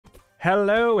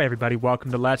Hello everybody, welcome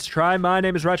to Let's Try. My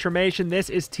name is Retromation. This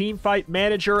is Teamfight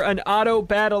Manager, an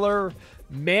auto-battler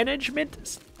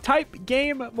management type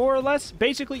game, more or less.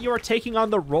 Basically, you are taking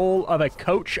on the role of a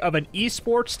coach of an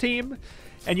esports team,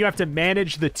 and you have to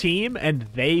manage the team, and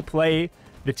they play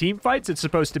the team fights. It's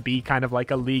supposed to be kind of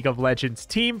like a League of Legends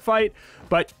team fight,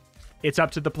 but it's up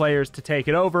to the players to take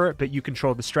it over, but you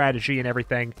control the strategy and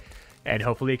everything. And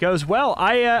hopefully it goes well.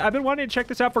 I've been wanting to check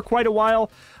this out for quite a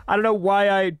while. I don't know why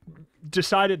I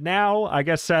decided now. I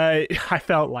guess I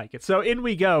felt like it. So in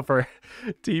we go for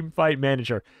Teamfight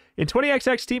Manager. In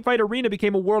 20XX, Teamfight Arena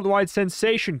became a worldwide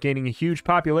sensation, gaining a huge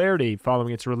popularity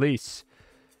following its release.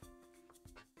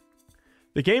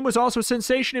 The game was also a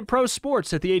sensation in pro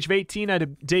sports. At the age of 18, I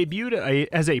debuted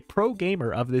as a pro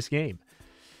gamer of this game.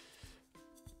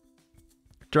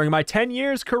 During my 10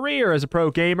 years career as a pro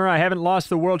gamer, I haven't lost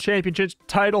the World Championship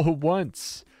title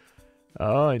once.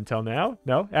 Oh, until now?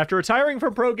 No. After retiring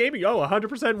from pro gaming,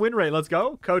 100% win rate. Let's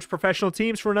go. Coach professional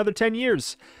teams for another 10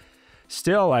 years.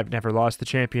 Still, I've never lost the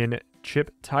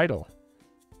championship title.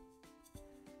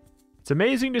 It's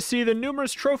amazing to see the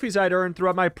numerous trophies I'd earned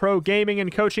throughout my pro gaming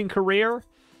and coaching career.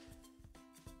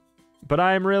 But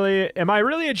am I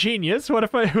really a genius? What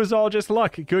if it was all just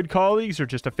luck, good colleagues, or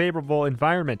just a favorable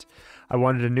environment? I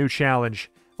wanted a new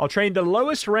challenge. I'll train the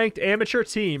lowest ranked amateur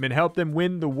team and help them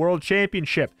win the world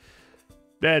championship.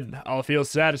 Then I'll feel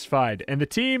satisfied. And the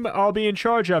team I'll be in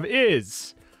charge of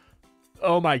is...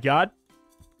 Oh my god.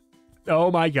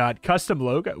 Oh my god. Custom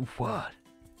logo? What?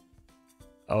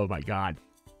 Oh my god.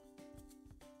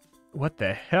 What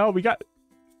the hell? We got...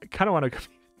 I kind of want to...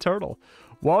 Turtle.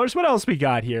 Walrus, what else we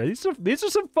got here? These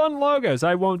are some fun logos,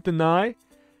 I won't deny.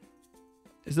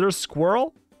 Is there a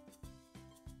squirrel?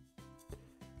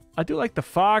 I do like the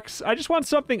fox. I just want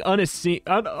something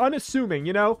unassuming,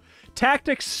 you know?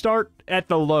 Tactics start at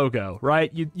the logo,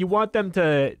 right? You want them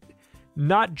to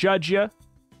not judge you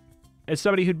as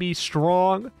somebody who'd be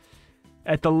strong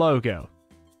at the logo.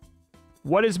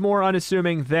 What is more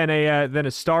unassuming than a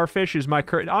starfish? Is my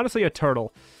honestly a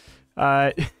turtle.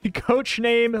 Coach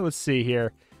name, let's see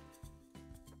here.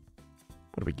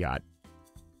 What do we got?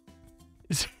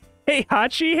 Hey,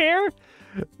 Hachi hair?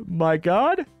 My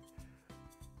god.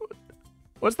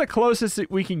 What's the closest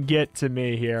we can get to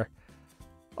me here?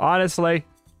 Honestly,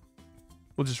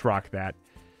 we'll just rock that.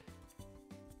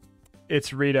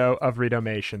 It's Rito of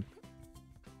Ritomation.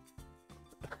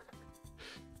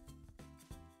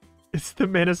 It's the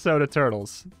Minnesota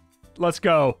Turtles. Let's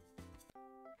go.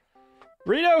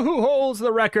 Rito, who holds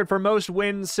the record for most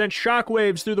wins, sent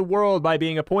shockwaves through the world by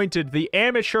being appointed the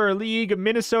Amateur League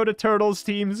Minnesota Turtles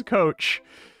team's coach.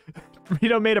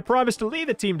 Rito made a promise to lead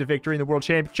the team to victory in the World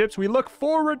Championships. We look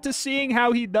forward to seeing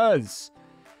how he does.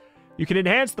 You can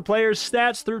enhance the player's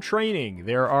stats through training.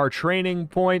 There are training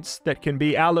points that can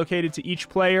be allocated to each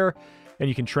player, and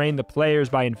you can train the players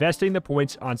by investing the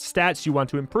points on stats you want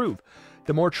to improve.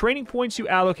 The more training points you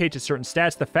allocate to certain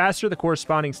stats, the faster the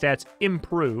corresponding stats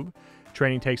improve.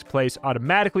 Training takes place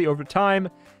automatically over time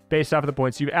based off of the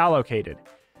points you've allocated.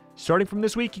 Starting from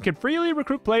this week, you can freely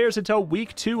recruit players until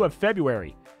week 2 of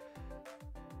February.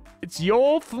 It's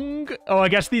Yolfung. Oh, I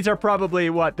guess these are probably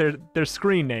what? They're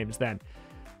screen names then.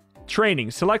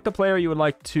 Training. Select the player you would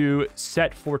like to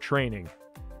set for training.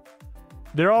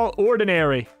 They're all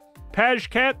ordinary.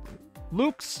 Pajkat,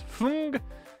 Lux, Fung,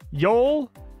 Yol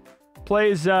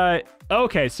plays,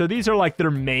 okay, so these are like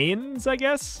their mains, I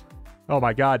guess? Oh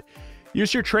my god.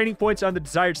 Use your training points on the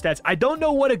desired stats. I don't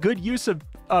know what a good use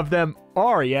of them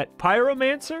are yet.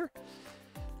 Pyromancer?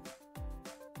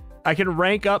 I can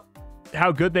rank up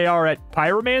how good they are at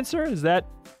Pyromancer? Is that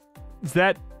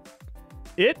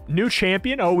it? New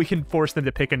champion? Oh, we can force them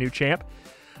to pick a new champ.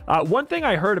 One thing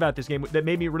I heard about this game that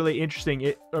made me really interesting,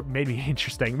 it made me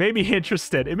interested.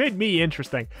 It made me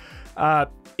interesting.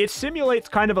 It simulates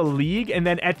kind of a league, and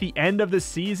then at the end of the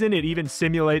season, it even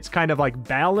simulates kind of like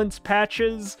balance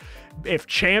patches if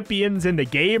champions in the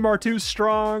game are too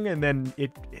strong, and then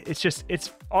it's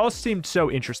all seemed so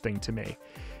interesting to me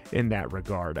in that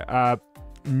regard.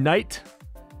 Knight.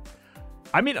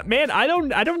 I mean, man, I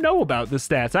don't know about the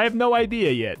stats. I have no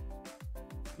idea yet.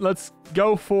 Let's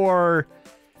go for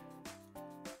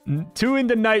 2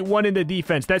 into Knight, 1 into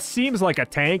defense. That seems like a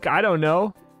tank. I don't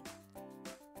know.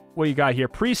 What do you got here?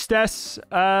 Priestess.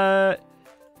 Let's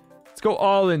go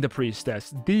all into Priestess.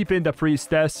 Deep into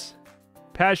Priestess.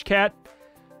 Pajkat.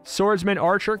 Swordsman,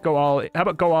 Archer. How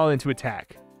about go all into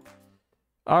attack?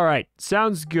 All right.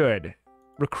 Sounds good.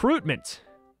 Recruitment.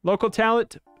 Local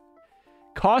talent.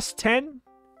 Cost 10.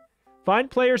 Find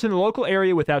players in the local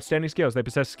area with outstanding skills. They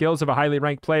possess skills of a highly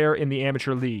ranked player in the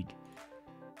amateur league.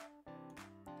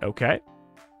 Okay.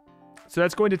 So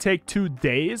that's going to take 2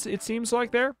 days, it seems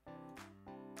like there.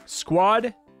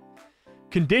 Squad.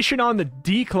 Condition on the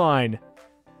decline.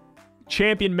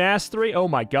 Champion Mastery. Oh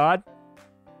my god.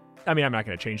 I mean, I'm not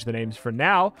going to change the names for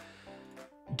now.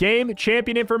 Game,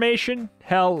 champion information.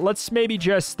 Hell, let's maybe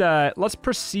just, let's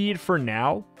proceed for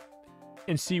now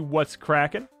and see what's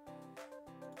cracking.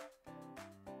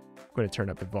 I'm going to turn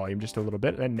up the volume just a little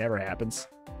bit. That never happens.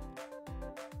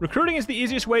 Recruiting is the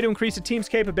easiest way to increase a team's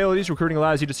capabilities. Recruiting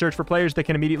allows you to search for players that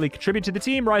can immediately contribute to the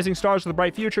team, rising stars with a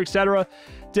bright future, etc.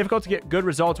 Difficult to get good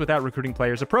results without recruiting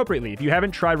players appropriately. If you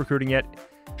haven't tried recruiting yet,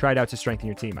 try it out to strengthen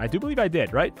your team. I do believe I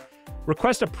did, right?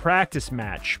 Request a practice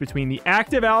match between the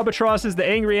active albatrosses, the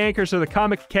angry anchors, or the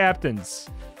comic captains.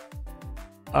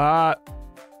 I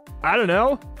don't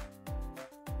know.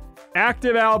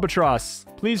 Active albatross.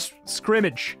 Please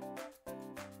scrimmage.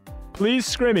 Please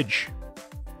scrimmage.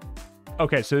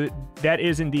 Okay, so that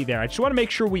is indeed there. I just want to make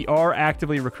sure we are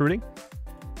actively recruiting.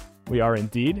 We are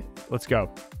indeed. Let's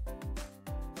go.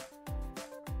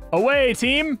 Away,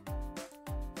 team.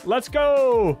 Let's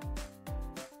go.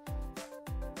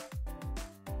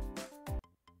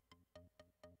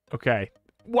 Okay.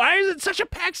 Why is it such a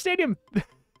packed stadium?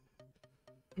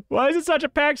 Why is it such a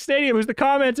packed stadium? Who's the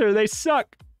commenter? They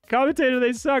suck. Commentator,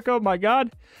 they suck. Oh my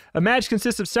god. A match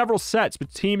consists of several sets,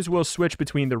 but teams will switch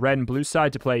between the red and blue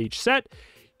side to play each set.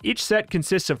 Each set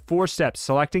consists of 4 steps: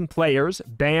 selecting players,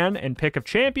 ban and pick of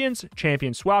champions,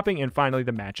 champion swapping, and finally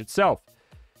the match itself.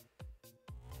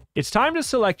 It's time to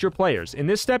select your players. In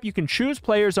this step, you can choose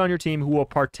players on your team who will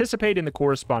participate in the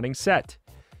corresponding set.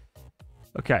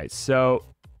 Okay, so...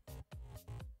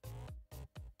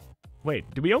 Wait,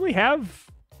 do we only have...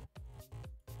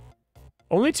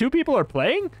 Only 2 people are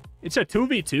playing? It's a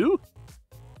 2v2?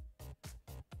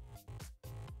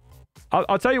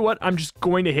 I'll tell you what, I'm just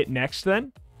going to hit next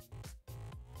then.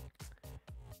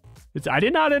 I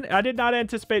did not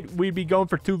anticipate we'd be going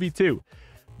for 2v2.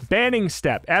 Banning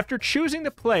step. After choosing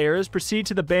the players, proceed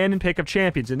to the ban and pick of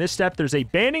champions. In this step, there's a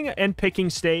banning and picking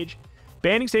stage.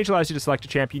 Banning stage allows you to select a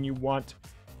champion you want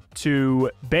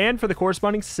to ban for the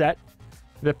corresponding set.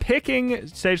 The picking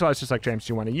stage allows you to select champions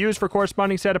you want to use for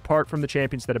corresponding set apart from the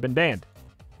champions that have been banned.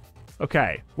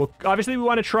 Okay. Well, obviously we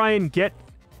want to try and get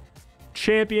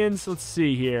champions. Let's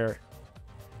see here.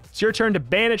 It's your turn to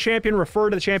ban a champion. Refer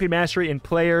to the champion mastery in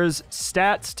players'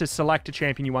 stats to select a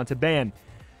champion you want to ban.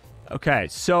 Okay,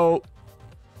 so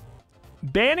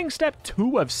banning step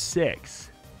 2 of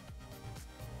 6.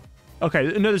 Okay,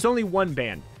 no, there's only 1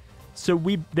 ban. So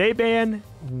they ban,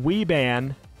 we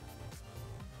ban.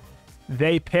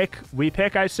 They pick, we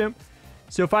pick, I assume.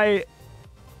 So if I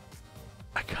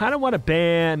kind of want to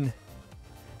ban...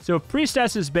 So if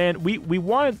Priestess is banned, we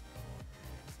want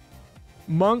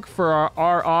Monk for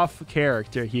our off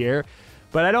character here,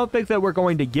 but I don't think that we're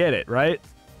going to get it, right?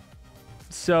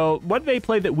 So what do they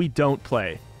play that we don't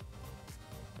play?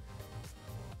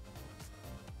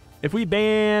 If we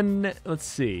ban... Let's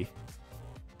see.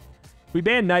 If we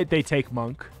ban Knight, they take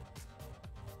Monk.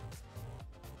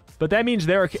 But that means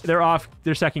they're off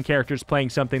their second characters playing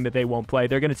something that they won't play.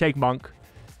 They're going to take Monk.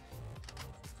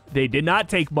 They did not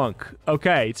take Monk.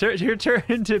 Okay, it's your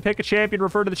turn to pick a champion,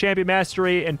 refer to the champion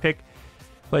mastery, and pick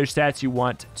player stats you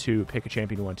want to pick a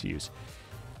champion you want to use.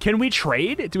 Can we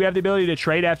trade? Do we have the ability to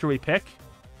trade after we pick?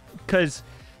 Because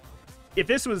if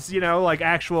this was, like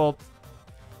actual,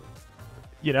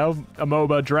 a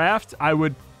MOBA draft, I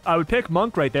would pick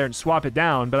Monk right there and swap it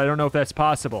down, but I don't know if that's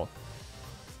possible.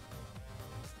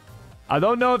 I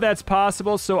don't know if that's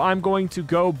possible, so I'm going to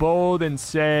go bold and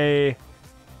say,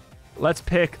 let's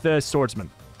pick the swordsman.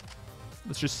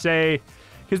 Let's just say,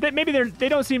 because they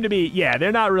don't seem to be,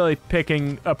 they're not really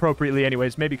picking appropriately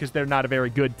anyways, maybe because they're not a very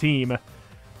good team.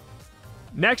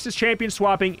 Next is champion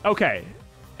swapping. Okay.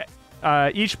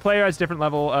 Each player has a different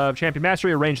level of champion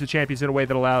mastery. Arrange the champions in a way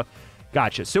that allow...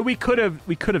 Gotcha. So we could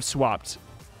have swapped.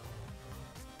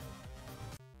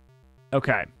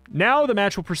 Okay. Now the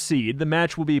match will proceed. The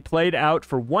match will be played out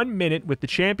for 1 minute with the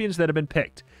champions that have been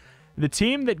picked. The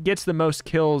team that gets the most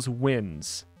kills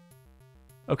wins.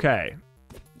 Okay.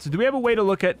 So do we have a way to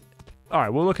look at... All right,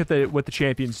 we'll look at what the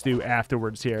champions do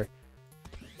afterwards here.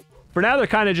 For now, they're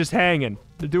kind of just hanging.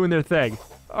 They're doing their thing.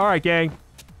 All right, gang.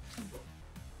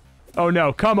 Oh,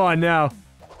 no. Come on now.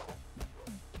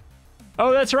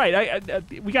 Oh, that's right.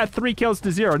 We got 3 kills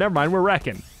to 0. Never mind. We're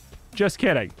wrecking. Just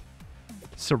kidding.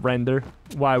 Surrender.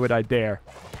 Why would I dare?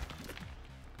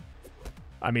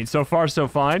 I mean, so far, so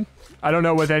fine. I don't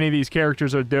know what any of these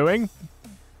characters are doing,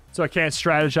 so I can't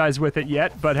strategize with it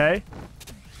yet, but hey.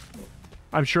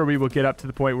 I'm sure we will get up to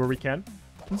the point where we can.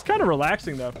 It's kind of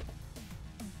relaxing, though.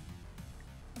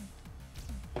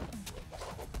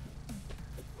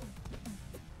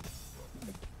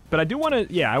 But I do want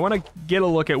to, yeah, I want to get a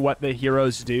look at what the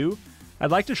heroes do.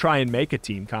 I'd like to try and make a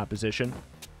team composition.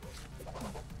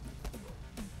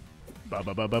 5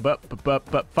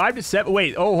 to 7.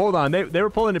 Wait, oh, hold on. They were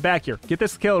pulling it back here. Get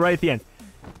this kill right at the end.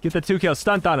 Get the 2 kills.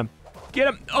 Stunt on him. Get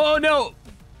him. Oh, no.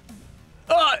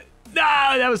 Oh,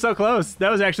 no, that was so close. That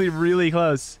was actually really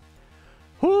close.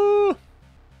 Whoo.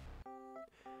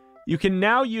 You can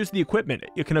now use the equipment.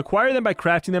 You can acquire them by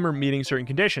crafting them or meeting certain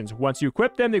conditions. Once you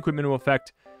equip them, the equipment will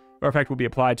effect will be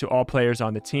applied to all players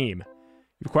on the team.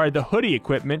 You've acquired the hoodie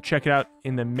equipment. Check it out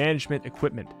in the management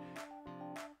equipment.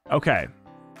 Okay.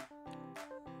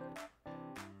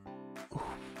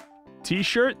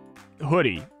 T-shirt,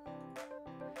 hoodie.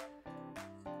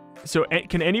 So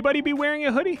can anybody be wearing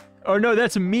a hoodie? Oh no,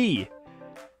 that's me.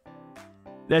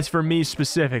 That's for me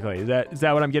specifically. Is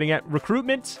that what I'm getting at?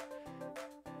 Recruitment.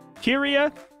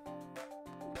 Kyria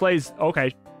plays,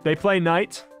 okay, they play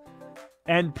Knight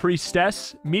and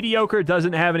Priestess. Mediocre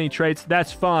doesn't have any traits.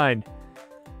 That's fine.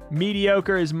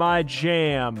 Mediocre is my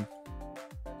jam.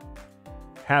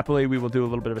 Happily, we will do a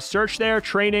little bit of a search there.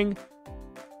 Training.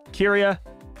 Kyria.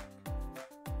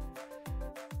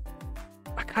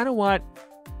 I kind of want...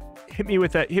 Hit me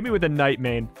with a Knight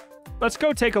main. Let's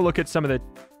go take a look at some of the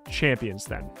champions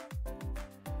then.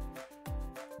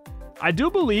 I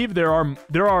do believe there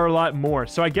are a lot more.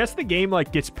 So I guess the game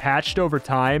like gets patched over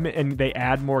time and they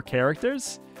add more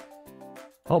characters.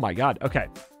 Oh my god. Okay.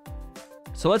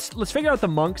 So let's figure out the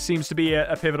monk. Seems to be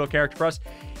a pivotal character for us.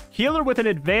 Healer with an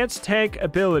advanced tank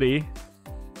ability.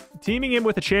 Teaming him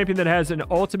with a champion that has an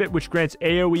ultimate which grants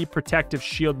AoE protective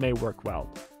shield may work well.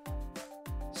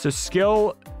 So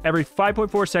skill every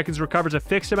 5.4 seconds recovers a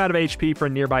fixed amount of HP for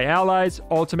nearby allies.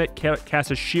 Ultimate casts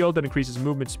a shield that increases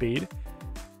movement speed.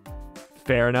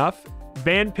 Fair enough.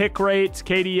 Ban pick rates,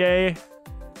 KDA.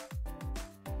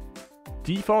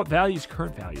 Default values,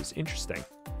 current values. Interesting.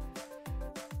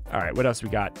 All right, what else we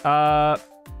got? I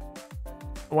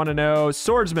want to know.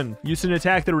 Swordsman. Use an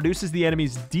attack that reduces the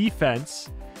enemy's defense.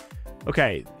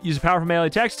 Okay. Use a powerful melee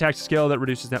attack skill that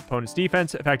reduces the opponent's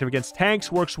defense. Effective against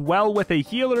tanks. Works well with a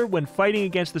healer. When fighting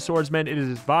against the swordsman, it is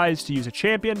advised to use a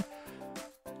champion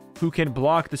who can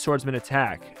block the swordsman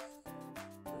attack.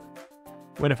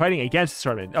 When fighting against the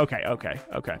swordsman. Okay.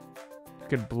 You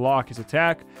can block his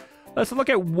attack. Let's look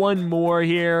at one more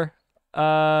here.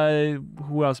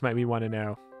 Who else might we want to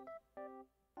know?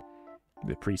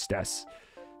 The Priestess.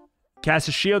 Cast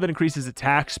a shield that increases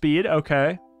attack speed.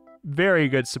 Okay. Very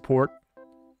good support.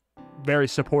 Very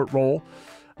support role.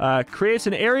 Creates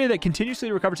an area that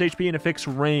continuously recovers HP in a fixed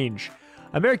range.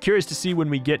 I'm very curious to see when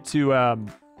we get to...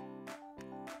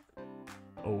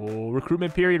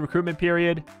 recruitment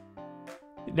period.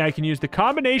 Now you can use the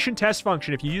combination test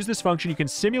function. If you use this function, you can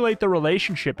simulate the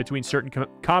relationship between certain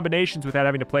combinations without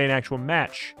having to play an actual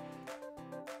match.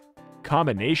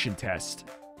 Combination test.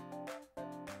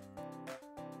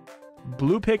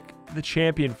 Blue pick the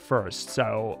champion first.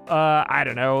 So, I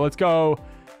don't know. Let's go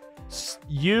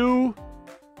you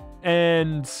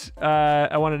and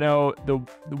I want to know the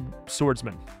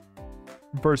swordsman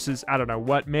versus I don't know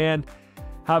what, man.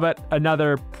 How about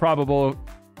another probable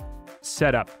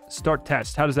setup? Start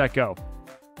test. How does that go?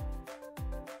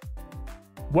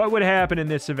 What would happen in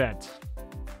this event?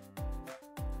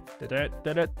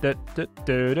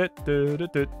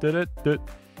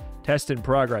 Test in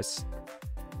progress.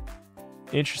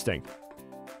 Interesting.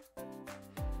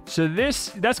 So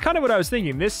that's kind of what I was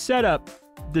thinking. This setup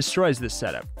destroys this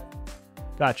setup.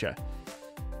 Gotcha.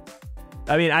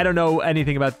 I mean, I don't know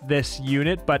anything about this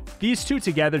unit, but these two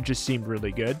together just seemed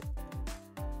really good.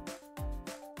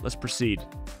 Let's proceed.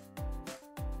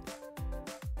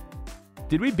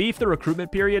 Did we beef the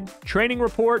recruitment period? Training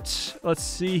reports. Let's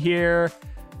see here.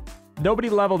 Nobody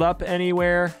leveled up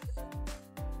anywhere.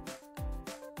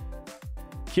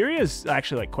 Kyria's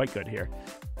actually like quite good here.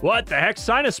 What the heck?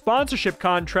 Sign a sponsorship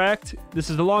contract. This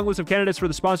is the long list of candidates for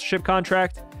the sponsorship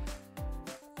contract.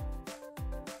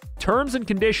 Terms and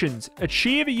conditions.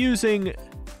 Achieve using...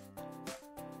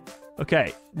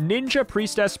 Okay. Ninja,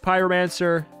 Priestess,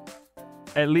 Pyromancer.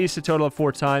 At least a total of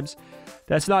 4 times.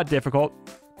 That's not difficult.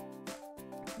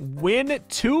 Win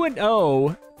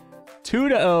 2-0.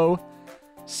 2-0.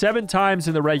 7 times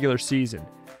in the regular season.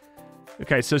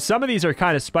 Okay, so some of these are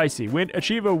kind of spicy.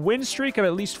 Achieve a win streak of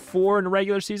at least 4 in the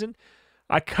regular season.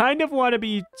 I kind of want to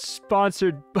be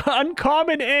sponsored by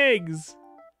Uncommon Eggs.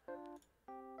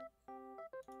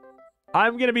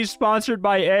 I'm going to be sponsored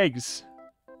by eggs.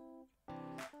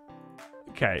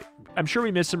 Okay, I'm sure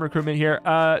we missed some recruitment here.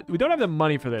 We don't have the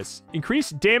money for this. Increase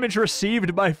damage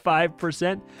received by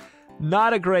 5%.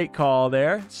 Not a great call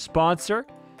there. Sponsor.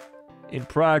 In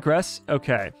progress.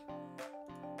 Okay.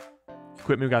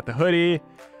 Equipment, we got the hoodie.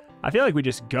 I feel like we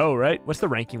just go, right? What's the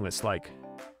ranking list like?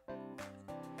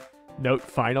 Note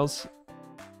finals.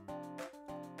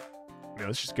 I mean,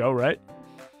 let's just go, right?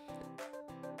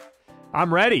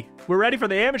 I'm ready. We're ready for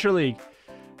the Amateur League.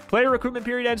 Player recruitment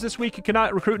period ends this week. You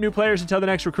cannot recruit new players until the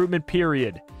next recruitment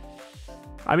period.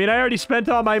 I mean, I already spent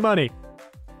all my money.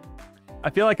 I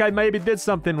feel like I maybe did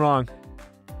something wrong.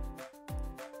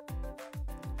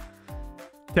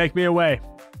 Take me away.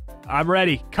 I'm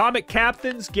ready. Comic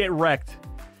captains, get wrecked.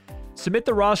 Submit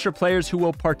the roster of players who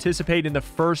will participate in the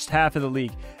first half of the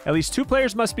league. At least 2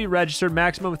 players must be registered.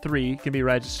 Maximum of 3 can be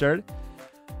registered.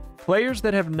 Players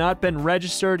that have not been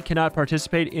registered cannot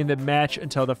participate in the match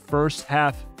until the first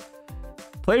half.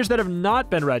 Players that have not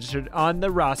been registered on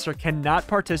the roster cannot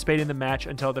participate in the match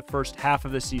until the first half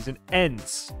of the season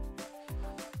ends.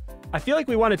 I feel like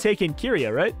we want to take in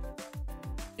Kyria, right?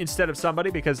 Instead of somebody,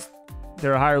 because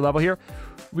they're a higher level here.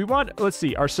 We want, let's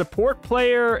see, our support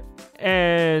player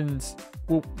and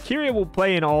Kyria will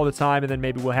play in all the time, and then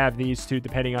maybe we'll have these two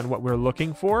depending on what we're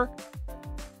looking for.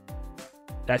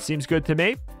 That seems good to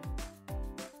me.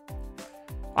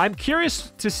 I'm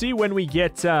curious to see when we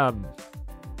get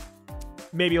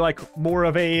maybe like more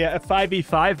of a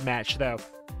 5v5 match, though.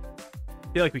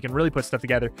 I feel like we can really put stuff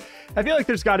together. I feel like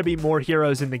there's got to be more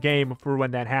heroes in the game for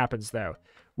when that happens, though.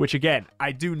 Which, again,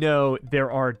 I do know there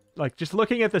are, like, just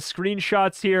looking at the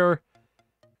screenshots here,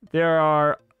 there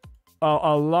are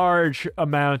a large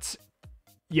amount.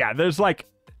 Yeah, there's, like,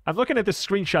 I'm looking at this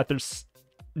screenshot. There's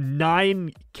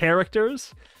 9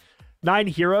 characters, 9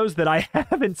 heroes that I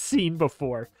haven't seen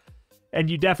before. And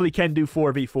you definitely can do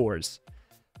 4v4s.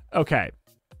 Okay.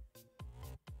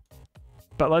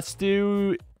 But let's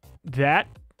do that.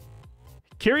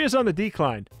 Kyria's on the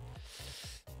decline.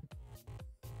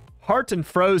 Heart and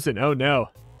Frozen. Oh, no.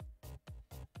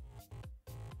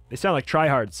 They sound like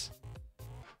tryhards.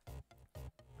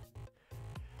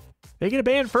 They get a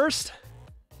ban first?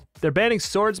 They're banning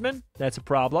Swordsman. That's a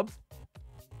problem.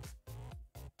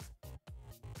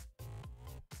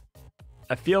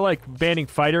 I feel like banning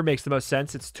Fighter makes the most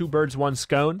sense. It's 2 birds, 1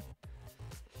 scone.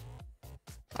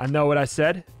 I know what I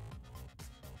said.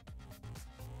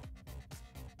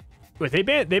 Wait, they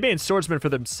banned Swordsman for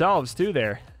themselves, too,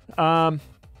 there.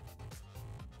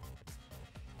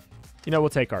 You know,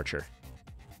 we'll take Archer.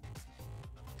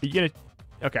 Are you gonna...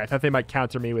 Okay, I thought they might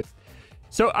counter me with...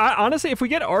 So, honestly, if we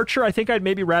get Archer, I think I'd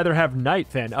maybe rather have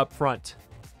Knight then, up front.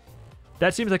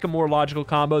 That seems like a more logical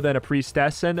combo than a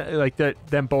Priestess, and like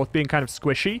them both being kind of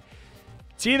squishy.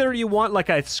 It's either you want like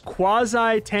a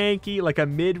quasi-tanky, like a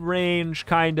mid-range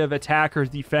kind of attacker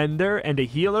defender and a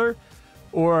healer,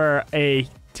 or a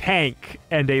tank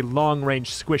and a long-range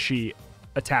squishy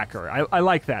attacker. I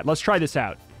like that. Let's try this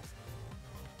out.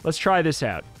 Let's try this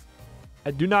out. I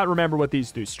do not remember what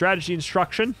these do. Strategy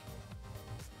instruction.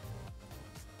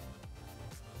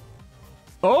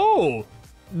 Oh!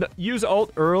 Use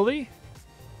ult early.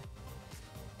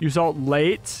 Use ult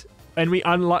late. And we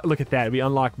unlock... Look at that. We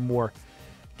unlock more.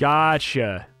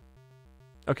 Gotcha.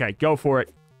 Okay, go for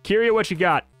it. Kyria, what you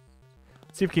got?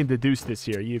 Let's see if we can deduce this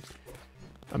here.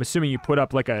 I'm assuming you put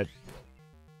up like a...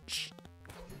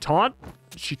 Taunt?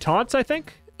 She taunts, I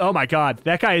think? Oh my god.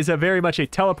 That guy is very much a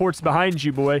teleports behind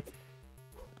you, boy.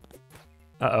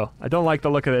 Uh-oh. I don't like the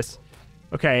look of this.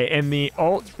 Okay, and the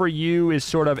ult for you is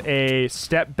sort of a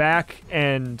step back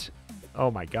and... Oh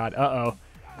my god. Uh-oh.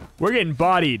 We're getting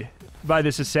bodied by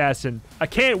this assassin. I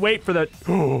can't wait for the...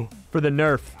 for the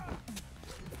nerf.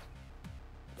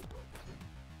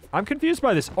 I'm confused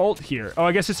by this ult here. Oh,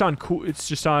 I guess it's on cool... It's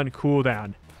just on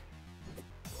cooldown.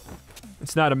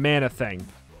 It's not a mana thing.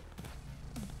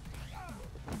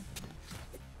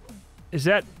 Is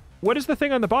that... What is the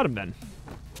thing on the bottom, then?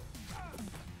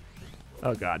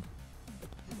 Oh, God.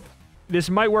 This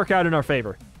might work out in our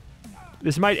favor.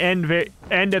 This might end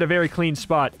at a very clean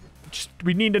spot. Just,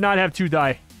 we need to not have 2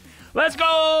 die. Let's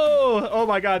go! Oh,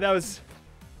 my God. That was...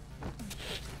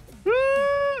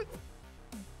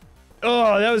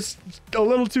 Oh, that was a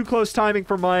little too close timing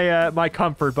for my my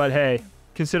comfort. But, hey,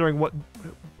 considering what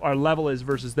our level is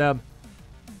versus them.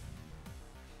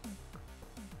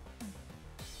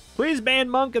 Please ban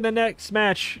Monk in the next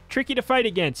match. Tricky to fight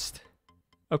against.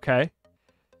 Okay.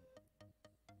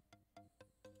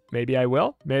 Maybe I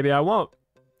will. Maybe I won't.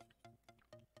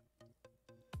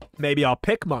 Maybe I'll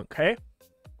pick Monk, hey?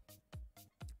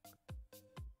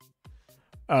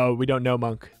 Oh, we don't know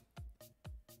Monk.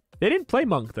 They didn't play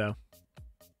Monk, though.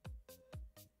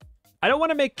 I don't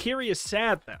want to make Kyria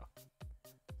sad, though.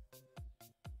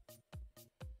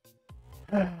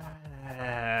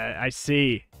 I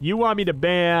see. You want me to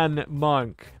ban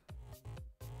Monk.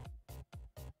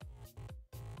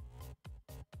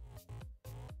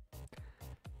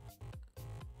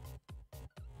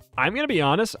 I'm going to be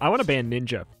honest. I want to ban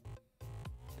Ninja.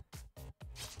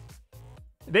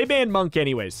 They banned Monk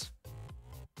anyways.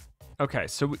 Okay,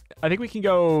 so I think we can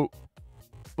go...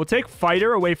 We'll take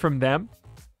Fighter away from them.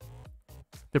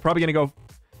 They're probably going to go...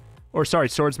 Or, sorry,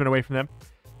 Swordsman away from them.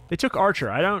 They took Archer.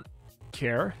 I don't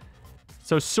care.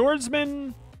 So,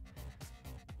 Swordsman...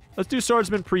 Let's do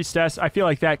Swordsman Priestess. I feel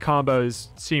like that combo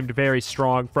seemed very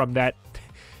strong from that...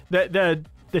 The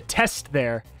test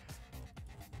there.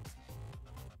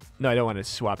 No, I don't want to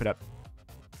swap it up.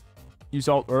 Use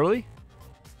ult early?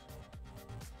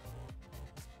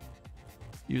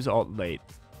 Use ult late.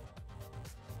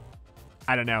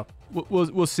 I don't know.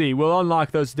 We'll see. We'll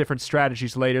unlock those different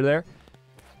strategies later there.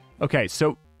 Okay,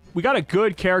 so we got a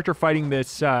good character fighting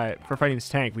this for fighting this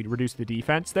tank. We reduced the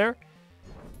defense there.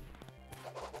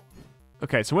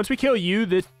 Okay, so once we kill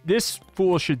you, this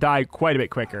fool should die quite a bit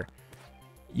quicker.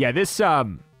 Yeah, this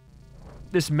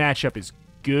matchup is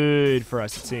good for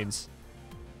us, it seems.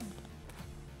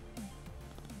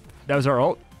 That was our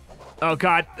ult. Oh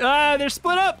god. They're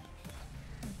split up.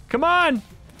 Come on,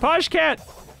 Pajkat.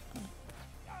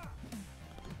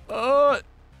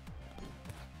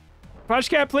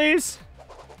 Pajkat, please.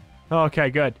 Okay,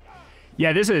 good.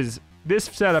 Yeah, this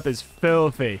setup is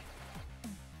filthy.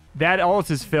 That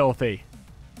ult is filthy.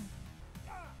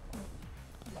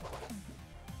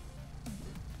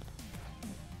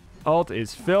 Ult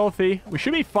is filthy. We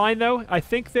should be fine, though. I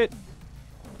think that...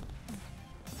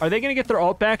 Are they going to get their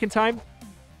ult back in time?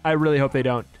 I really hope they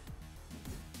don't.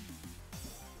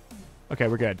 Okay,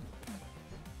 we're good.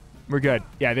 We're good.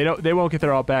 Yeah, they won't get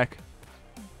their ult back.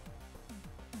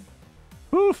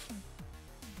 Oof.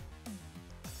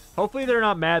 Hopefully they're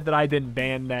not mad that I didn't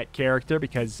ban that character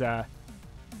because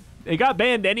they got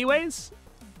banned anyways.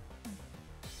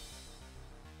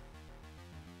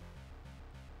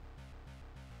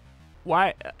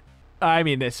 Why? I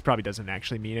mean, this probably doesn't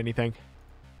actually mean anything.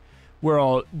 We're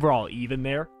all even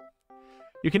there.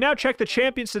 You can now check the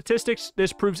champion statistics.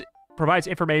 This provides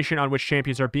information on which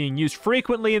champions are being used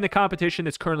frequently in the competition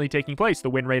that's currently taking place, the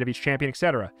win rate of each champion,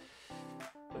 etc.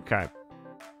 Okay.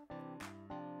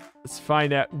 Let's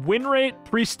find out. Win rate.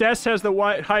 Priestess has the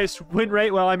highest win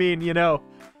rate. Well, I mean, you know,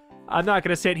 I'm not going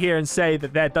to sit here and say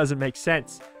that that doesn't make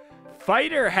sense.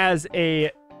 Fighter has a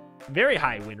very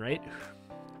high win rate.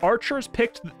 Archer's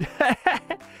picked...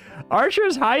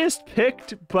 Archer's highest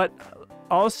picked, but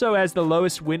also has the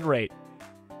lowest win rate.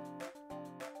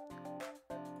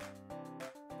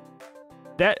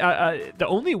 That the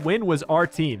only win was our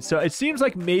team. So it seems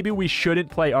like maybe we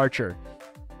shouldn't play Archer.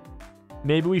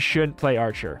 Maybe we shouldn't play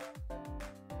Archer.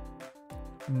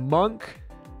 Monk.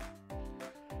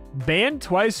 Banned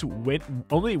twice,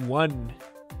 only one.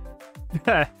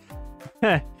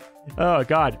 Oh,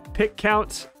 God. Pick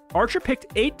counts. Archer picked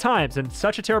 8 times and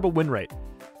such a terrible win rate.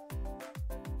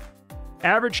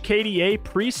 Average KDA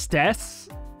Priestess.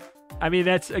 I mean,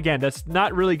 that's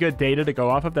not really good data to go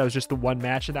off of. That was just the one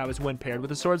match, and that was when paired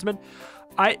with a swordsman.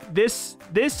 This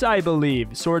I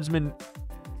believe. Swordsman,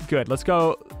 good. Let's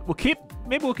go.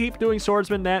 Maybe we'll keep doing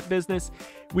swordsman, that business.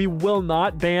 We will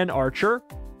not ban Archer.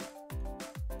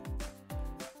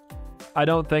 I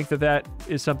don't think that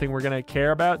is something we're going to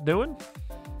care about doing.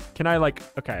 Can I, like...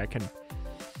 Okay, I can...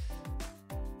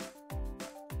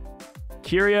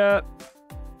 Kyria,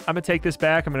 I'm going to take this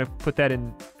back. I'm going to put that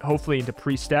in, hopefully, into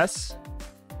Priestess.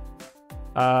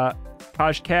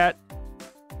 Pajkat.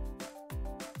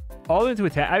 All into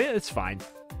attack. I mean, it's fine.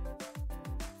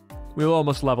 We will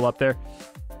almost level up there.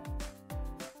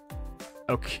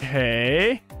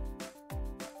 Okay.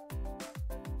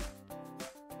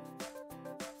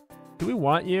 Do we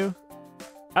want you?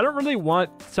 I don't really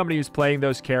want somebody who's playing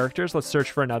those characters. Let's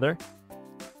search for another.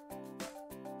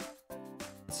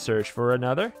 Search for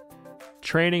another.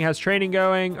 Training has training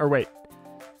going. Or wait.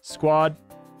 Squad.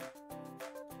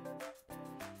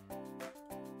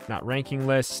 Not ranking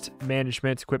list.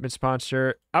 Management. Equipment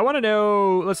sponsor. I want to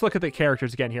know. Let's look at the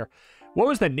characters again here. What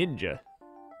was the ninja?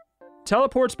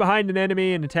 Teleports behind an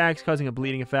enemy and attacks, causing a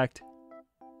bleeding effect.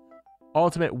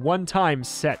 Ultimate one-time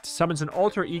set. Summons an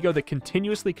alter ego that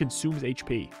continuously consumes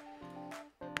HP.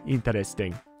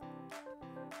 Interesting.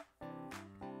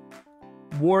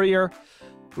 Warrior.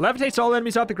 Levitates all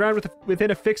enemies off the ground within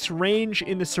a fixed range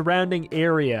in the surrounding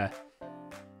area.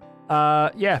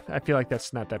 Yeah, I feel like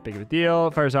that's not that big of a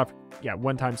deal. Fires off, yeah,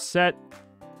 one-time set.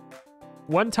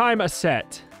 One time a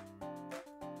set.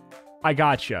 I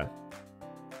gotcha.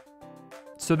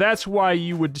 So that's why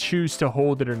you would choose to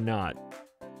hold it or not.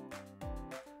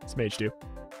 What's mage do?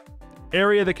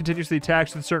 Area that continuously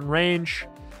attacks with a certain range.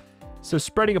 So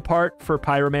spreading apart for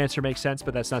Pyromancer makes sense,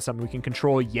 but that's not something we can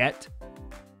control yet.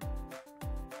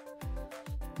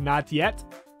 Not yet.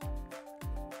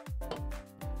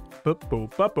 Boop,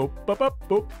 boop, boop, boop, boop, boop,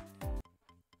 boop.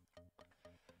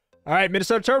 All right,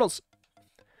 Minnesota Turtles.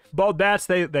 Bald bats,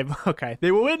 they okay.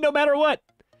 They will win no matter what.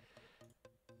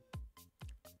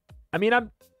 I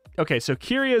mean, okay, so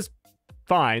Kyria's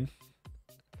fine.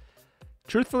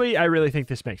 Truthfully, I really think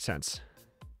this makes sense.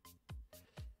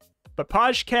 But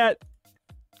Pajkat,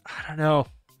 I don't know.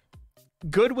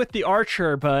 Good with the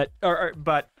Archer, but I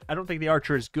don't think the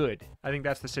Archer is good. I think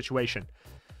that's the situation.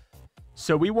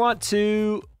 So we want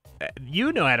to...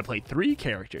 You know how to play 3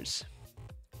 characters.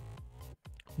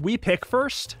 We pick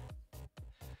first.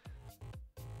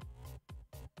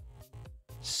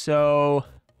 So...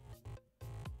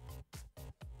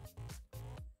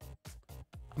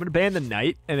 I'm going to ban the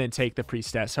Knight and then take the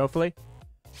Priestess, hopefully.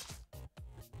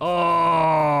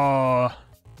 Oh...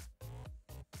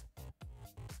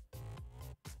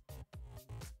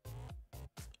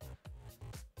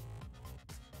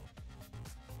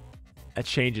 That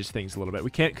changes things a little bit.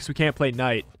 We can't, because we can't play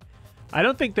Knight. I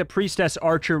don't think the Priestess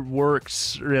Archer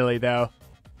works, really, though.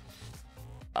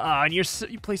 And you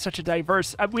play such a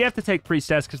diverse... we have to take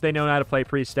Priestess, because they know how to play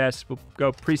Priestess. We'll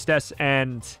go Priestess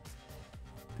and...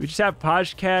 We just have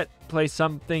Pajkat play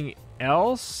something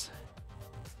else?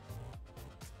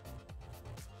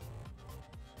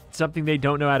 Something they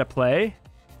don't know how to play?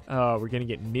 Oh, we're going to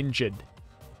get ninja'd.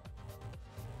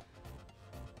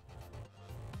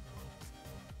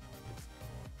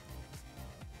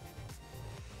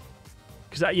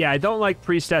 Because, yeah, I don't like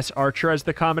Priestess Archer as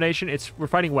the combination. We're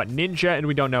fighting, what, Ninja, and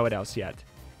we don't know what else yet.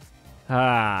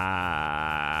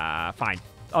 Fine.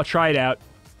 I'll try it out.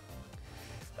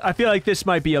 I feel like this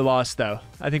might be a loss, though.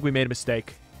 I think we made a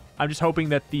mistake. I'm just hoping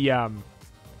that the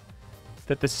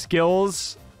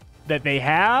skills that they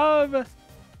have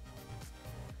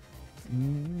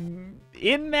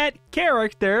in that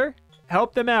character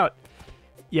help them out.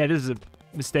 Yeah, this is a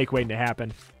mistake waiting to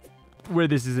happen. Where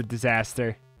this is a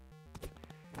disaster.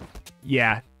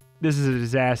 Yeah, this is a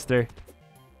disaster.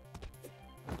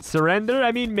 Surrender?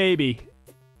 I mean, maybe.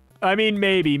 I mean,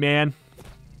 maybe, man.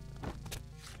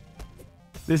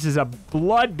 This is a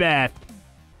bloodbath.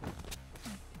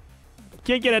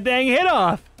 Can't get a dang hit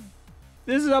off.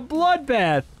 This is a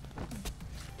bloodbath.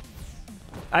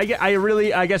 I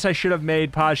guess I should have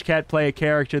made Pajkat play a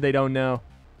character they don't know.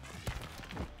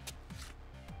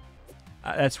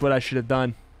 That's what I should have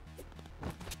done.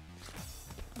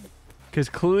 Because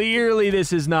clearly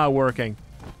this is not working.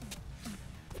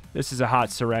 This is a hot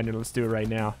surrender. Let's do it right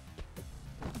now.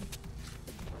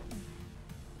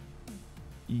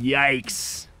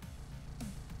 Yikes.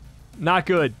 Not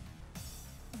good.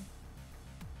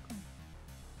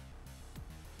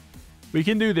 We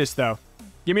can do this, though.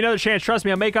 Give me another chance. Trust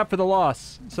me, I'll make up for the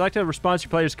loss. Select a response to your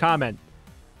player's comment.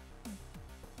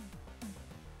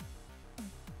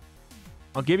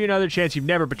 I'll give you another chance. You've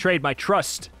never betrayed my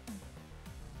trust.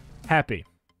 Happy.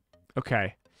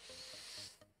 Okay.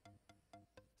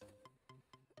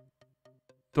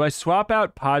 Do I swap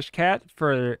out Pajkat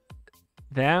for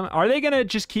them? Are they going to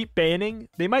just keep banning?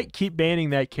 They might keep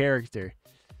banning that character.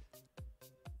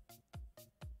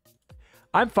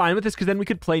 I'm fine with this because then we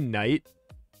could play Knight.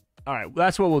 All right, well,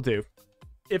 that's what we'll do.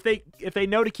 If they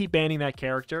know to keep banning that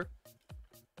character,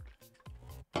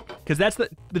 because that's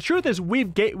the truth is we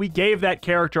gave that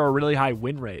character a really high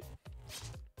win rate.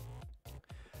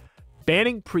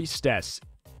 Banning Priestess,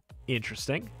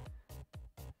 interesting.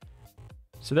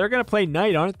 So they're gonna play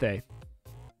Knight, aren't they?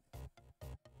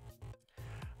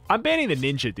 I'm banning the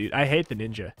Ninja, dude. I hate the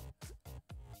Ninja.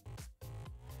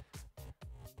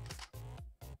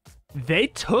 They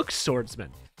took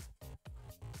Swordsman.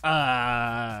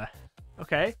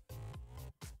 Okay.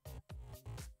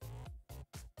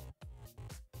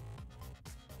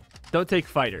 Don't take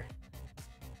Fighter.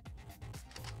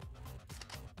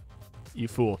 You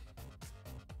fool.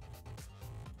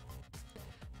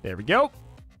 There we go.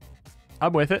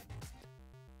 I'm with it.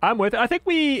 I'm with it. I think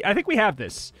we have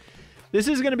this. This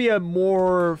is going to be a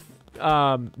more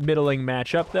middling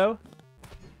matchup, though.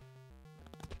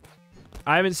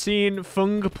 I haven't seen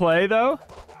Fung play, though.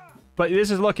 But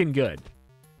this is looking good.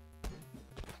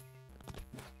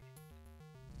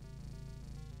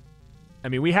 I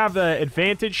mean, we have the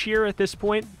advantage here at this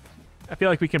point. I feel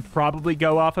like we can probably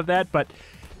go off of that, but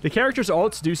the characters'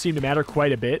 ults do seem to matter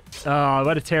quite a bit. Oh,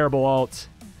 what a terrible ult.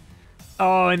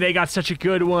 Oh, and they got such a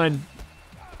good one.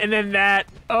 And then that.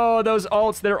 Oh, those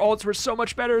ults. Their ults were so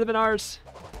much better than ours.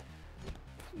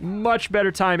 Much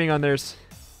better timing on theirs.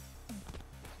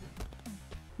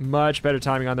 Much better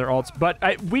timing on their ults.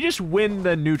 But we just win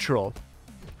the neutral.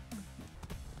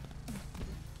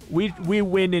 We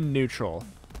win in neutral.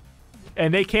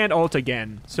 And they can't ult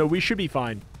again. So we should be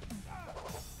fine.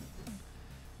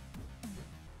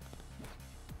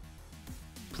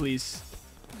 Please.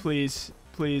 Please.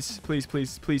 Please. Please.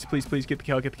 Please. Please. Please. Please. Get the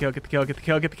kill. Get the kill. Get the kill. Get the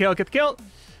kill. Get the kill. Get the kill.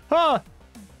 Huh.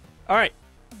 All right.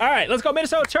 All right. Let's go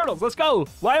Minnesota Turtles. Let's go.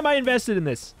 Why am I invested in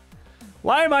this?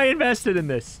 Why am I invested in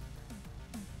this?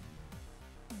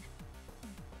 I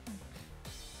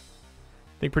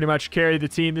think pretty much carried the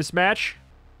team this match.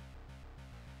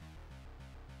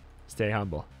 Stay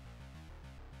humble.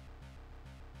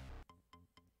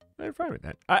 I'm fine with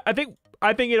that. I think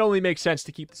it only makes sense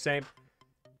to keep the same.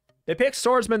 They picked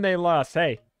swordsman, they lost.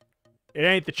 Hey, it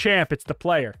ain't the champ, it's the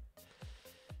player.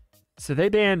 So they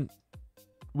ban.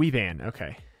 We ban.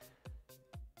 Okay.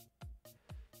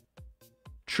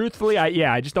 Truthfully,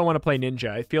 I just don't want to play Ninja.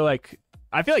 I feel like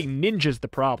Ninja's the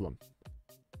problem.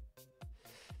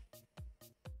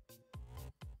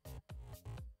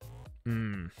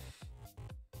 I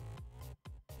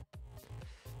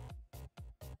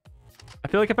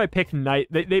feel like if I pick Knight,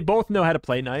 they both know how to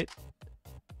play Knight.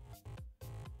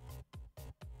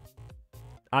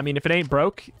 I mean, if it ain't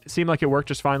broke, it seemed like it worked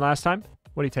just fine last time.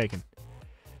 What are you taking?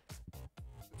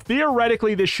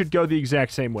 Theoretically, this should go the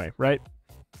exact same way, right?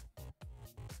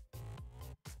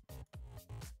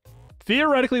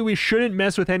 Theoretically, we shouldn't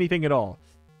mess with anything at all.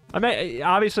 I mean,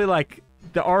 obviously, like,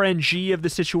 the RNG of the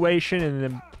situation and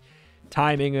the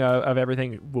timing of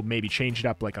everything will maybe change it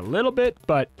up, like, a little bit,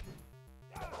 but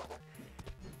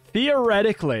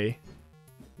theoretically,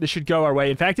 this should go our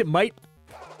way. In fact, it might...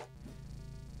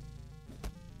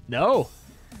 No.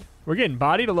 We're getting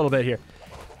bodied a little bit here.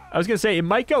 I was going to say, it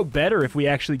might go better if we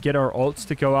actually get our ults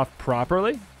to go off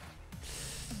properly.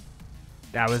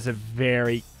 That was a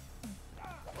very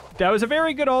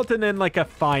good ult and then, like, a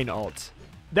fine ult.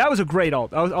 That was a great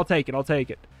ult. I'll take it. I'll take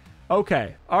it.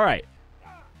 Okay. All right.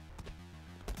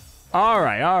 All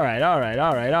right. All right. All right.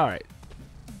 All right. All right.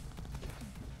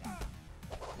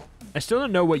 I still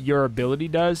don't know what your ability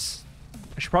does.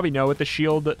 I should probably know what the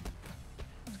shield... I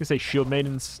was going to say Shield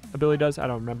Maiden's ability does. I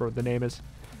don't remember what the name is.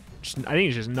 I think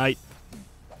it's just Knight.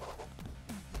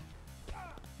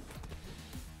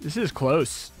 This is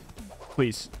close.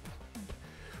 Please.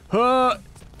 Draw?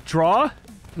 Not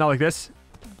like this.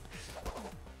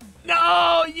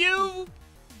 No, you...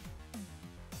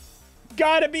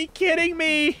 Gotta be kidding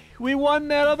me. We won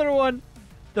that other one.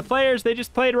 The players, they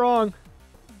just played wrong.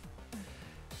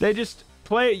 They just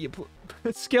play...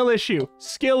 Skill issue.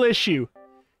 Skill issue.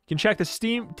 You can check the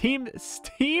Steam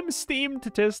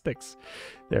statistics.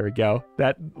 There we go.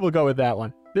 We'll go with that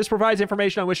one. This provides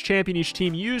information on which champion each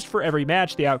team used for every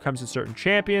match, the outcomes of certain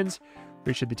champions,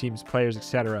 reach of the team's players,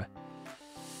 etc.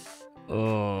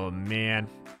 Oh, man.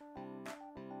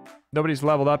 Nobody's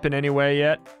leveled up in any way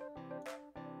yet.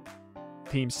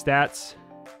 Team stats.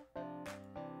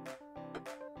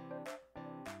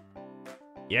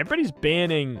 Yeah, everybody's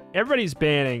banning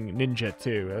Ninja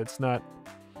too. It's not...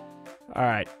 All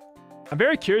right. I'm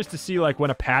very curious to see, like, when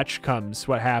a patch comes,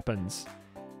 what happens.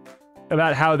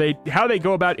 About how they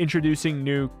go about introducing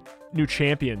new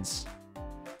champions.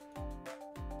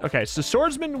 Okay, so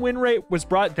Swordsman win rate was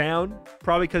brought down,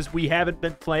 probably because we haven't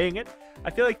been playing it.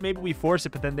 I feel like maybe we force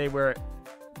it, but then they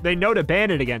know to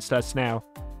ban it against us now.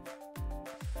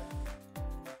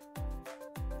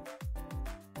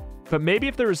 But maybe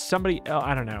if there was somebody else,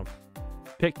 I don't know.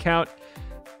 Pick count.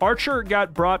 Archer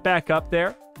got brought back up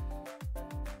there.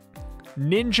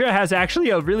 Ninja has actually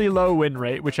a really low win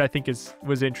rate, which I think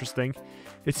was interesting.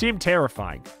 It seemed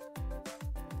terrifying.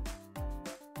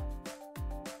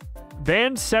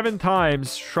 Banned 7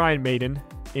 times, Shrine Maiden.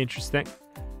 Interesting.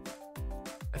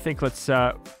 I think let's...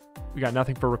 we got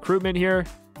nothing for recruitment here.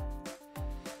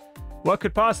 What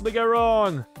could possibly go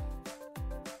wrong?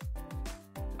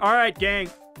 All right, gang.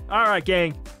 All right,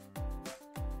 gang.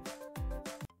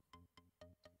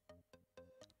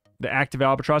 The active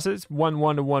albatrosses.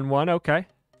 1-1 to 1-1. Okay.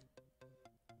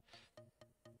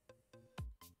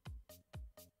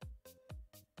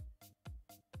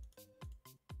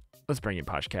 Let's bring in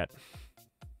Poshcat.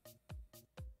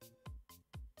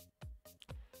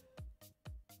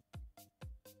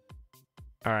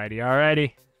 Alrighty,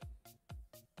 alrighty.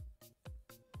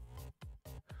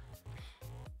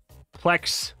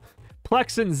 Plex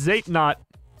and Zaitnot.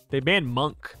 They banned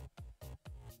Monk.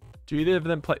 Do either of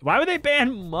them play? Why would they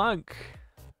ban Monk?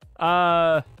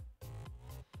 I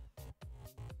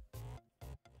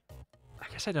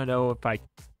guess I don't know if I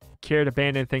care to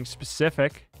ban anything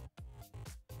specific.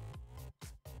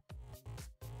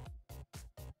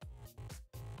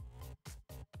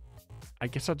 I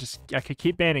guess I could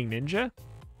keep banning Ninja.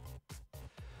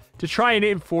 To try and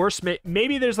enforce,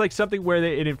 maybe there's like something where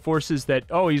it enforces that,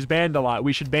 oh, he's banned a lot,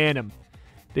 we should ban him.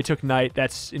 They took Knight.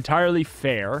 That's entirely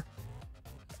fair.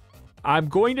 I'm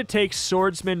going to take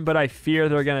Swordsman, but I fear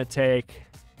they're going to take...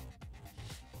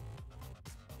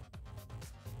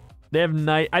 They have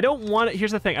knight. I don't want to...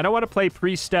 Here's the thing. I don't want to play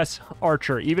priestess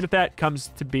archer, even if that comes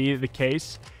to be the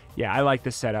case. Yeah, I like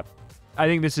this setup. I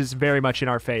think this is very much in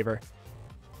our favor.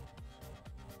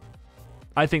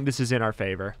 I think this is in our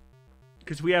favor.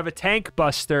 Because we have a tank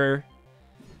buster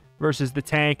versus the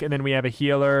tank, and then we have a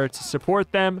healer to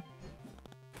support them.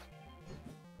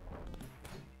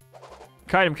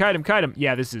 Kite him, kite him, kite him.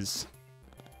 Yeah, this is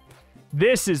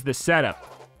the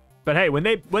setup. But hey, when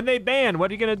they ban,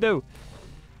 what are you gonna do?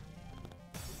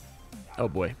 Oh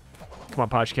boy. Come on,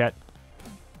 Podgecat.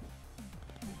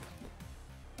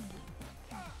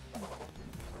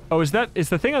 Oh, is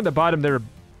the thing on the bottom there?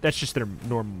 That's just their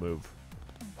normal move.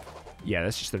 Yeah,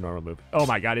 that's just their normal move. Oh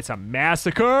my god, it's a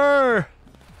massacre!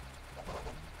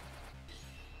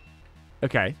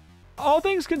 Okay. All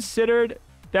things considered,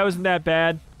 that wasn't that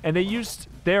bad. And they used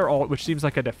their ult, which seems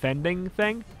like a defending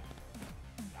thing.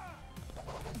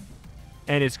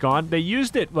 And it's gone. They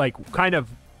used it, like, kind of,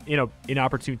 you know,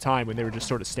 inopportune time when they were just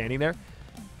sort of standing there.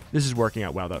 This is working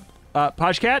out well, though.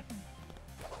 Podgecat?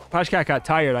 Podgecat got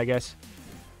tired, I guess.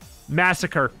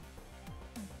 Massacre.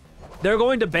 They're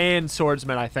going to ban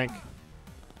swordsman, I think.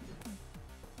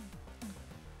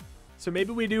 So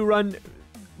maybe we do run...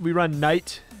 We run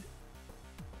knight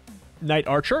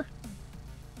archer?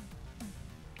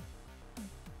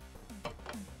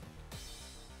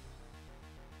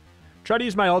 Try to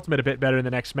use my ultimate a bit better in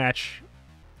the next match.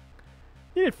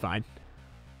 You did fine.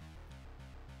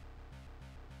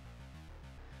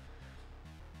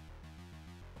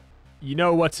 You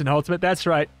know what's an ultimate? That's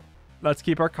right. Let's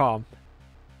keep our calm.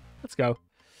 Let's go.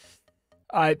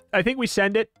 I think we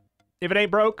send it if it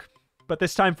ain't broke, but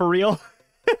this time for real.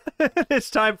 This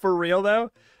time for real,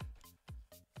 though.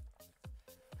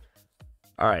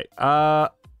 All right.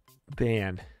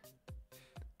 Ban.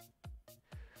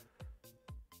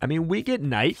 I mean, we get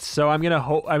knight, so I'm going to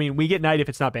hope... I mean, we get knight if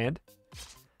it's not banned.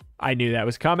 I knew that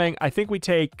was coming. I think we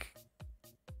take...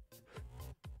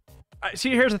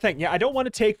 See, here's the thing. Yeah, I don't want to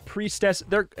take priestess.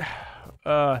 They're...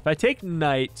 if I take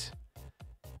knight...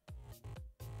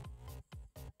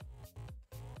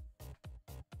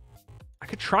 I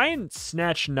could try and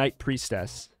snatch knight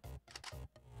priestess.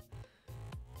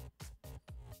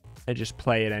 And just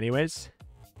play it anyways.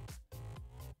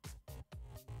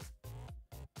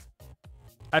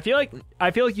 I feel like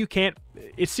you can't...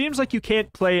 It seems like you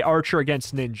can't play archer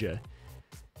against ninja.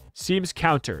 Seems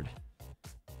countered.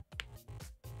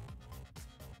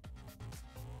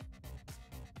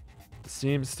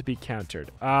 Seems to be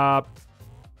countered. I'm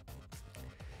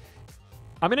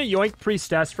going to yoink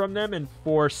priestess from them and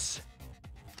force...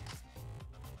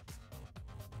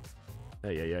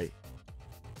 Ay.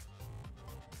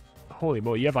 Holy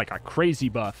moly, you have like a crazy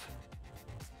buff.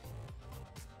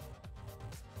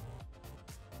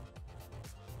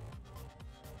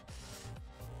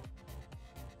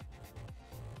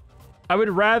 I would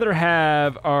rather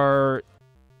have our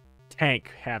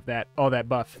tank have that, all that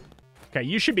buff. Okay,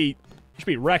 you should be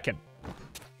wrecking.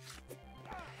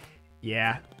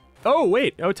 Yeah. Oh,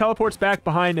 wait. Oh, teleports back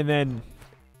behind and then...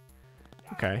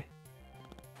 Okay.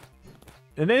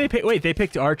 And then they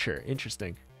picked Archer.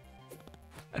 Interesting.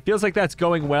 It feels like that's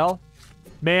going well.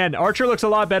 Man, Archer looks a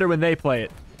lot better when they play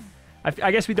it.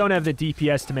 I guess we don't have the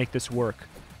DPS to make this work.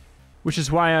 Which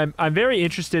is why I'm very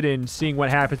interested in seeing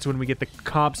what happens when we get the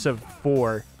comps of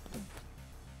 4.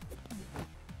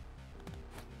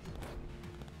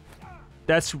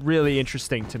 That's really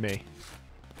interesting to me.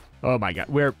 Oh my god,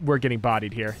 we're getting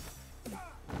bodied here.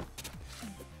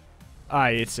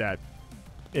 It's a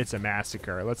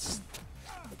massacre.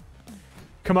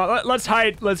 Come on, let's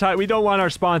hide. Let's hide. We don't want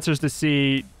our sponsors to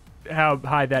see how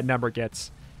high that number gets.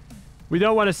 We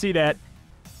don't want to see that.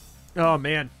 Oh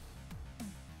man.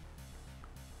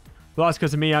 Lost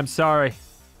because of me, I'm sorry.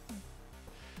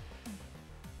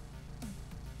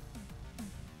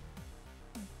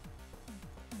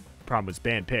 Problem was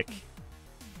banned pick.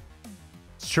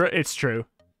 It's true. It's true.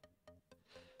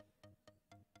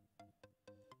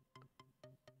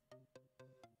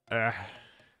 Do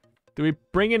we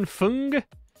bring in Fung?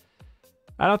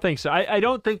 I don't think so. I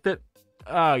don't think that...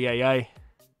 Oh, yeah.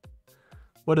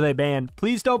 What do they ban?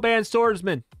 Please don't ban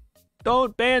swordsman.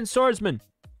 Don't ban swordsman.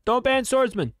 Don't ban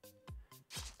swordsman.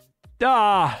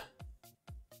 Ah!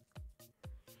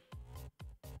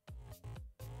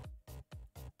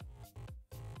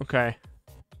 Okay.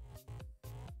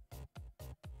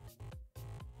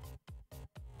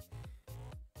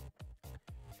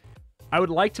 I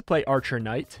would like to play Archer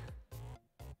Knight.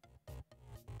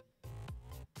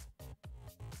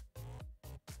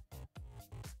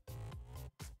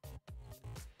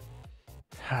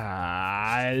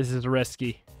 This is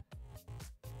risky.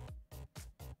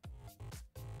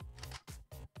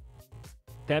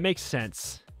 That makes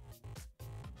sense.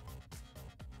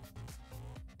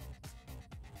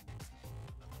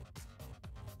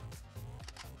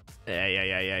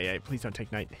 Yeah. Please don't take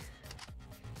Knight.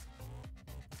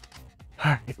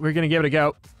 All right, we're going to give it a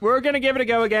go. We're going to give it a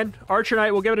go again. Archer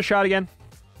Knight, we'll give it a shot again.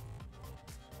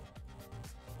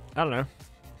 I don't know.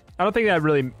 I don't think that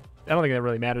really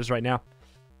matters right now.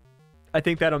 I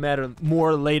think that'll matter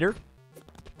more later.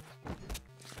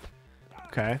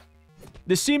 Okay.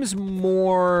 This seems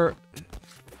more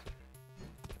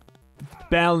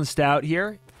balanced out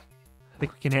here. I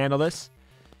think we can handle this.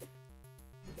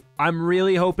 I'm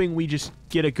really hoping we just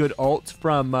get a good ult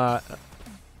from...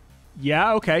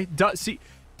 yeah, okay. See,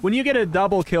 when you get a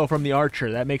double kill from the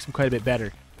Archer, that makes him quite a bit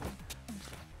better.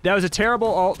 That was a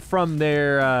terrible ult from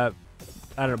their... I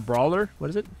don't know, Brawler? What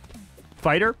is it?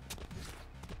 Fighter?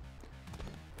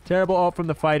 Terrible ult from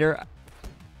the Fighter.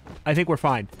 I think we're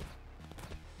fine.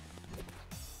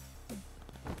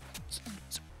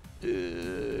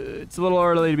 It's a little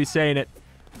early to be saying it.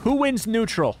 Who wins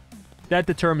neutral? That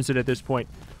determines it at this point.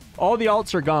 All the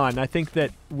alts are gone. I think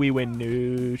that we win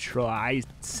neutral. I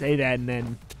say that and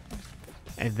then...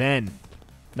 And then.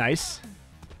 Nice.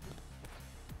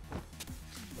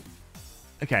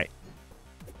 Okay.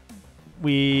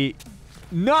 We...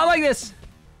 Not like this!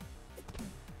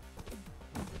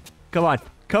 Come on.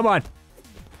 Come on.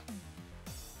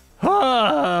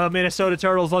 Ah, Minnesota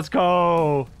Turtles, let's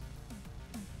go.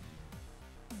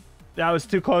 That was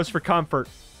too close for comfort.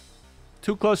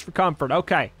 Too close for comfort.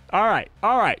 Okay. All right.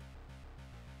 All right.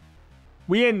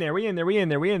 We in there. We in there. We in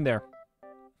there. We in there.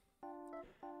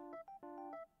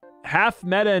 Half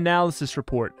meta-analysis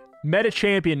report. Meta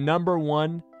champion number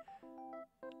 1.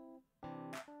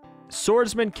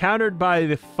 Swordsman countered by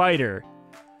the fighter.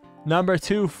 Number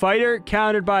 2, fighter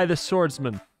countered by the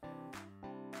swordsman.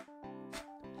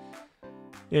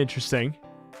 Interesting.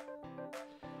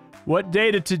 What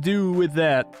data to do with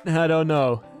that? I don't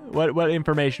know. What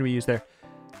information we use there?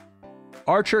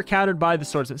 Archer countered by the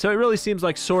swordsman. So it really seems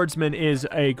like swordsman is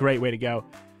a great way to go.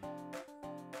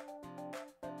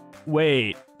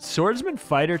 Wait. Swordsman,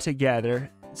 fighter together.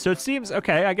 So it seems...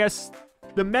 Okay, I guess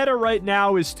the meta right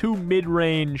now is 2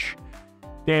 mid-range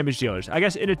damage dealers. I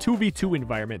guess in a 2v2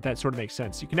 environment, that sort of makes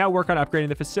sense. You can now work on upgrading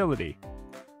the facility.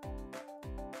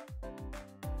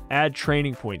 Add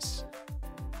training points.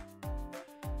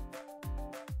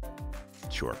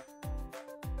 Sure.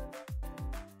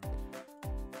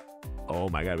 Oh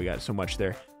my god, we got so much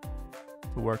there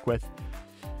to work with.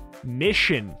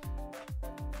 Mission.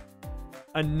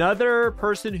 Another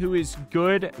person who is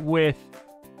good with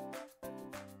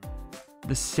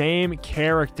the same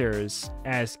characters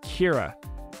as Kira.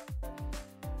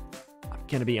 I'm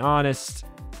gonna be honest.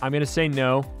 I'm gonna say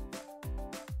no.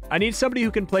 I need somebody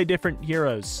who can play different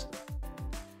heroes.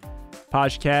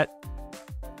 Pajkat.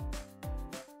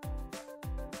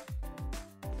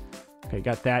 Okay,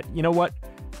 got that. You know what?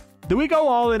 Do we go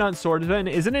all in on Swordsman?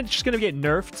 Isn't it just gonna get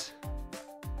nerfed?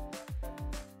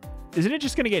 Isn't it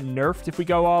just gonna get nerfed if we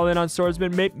go all in on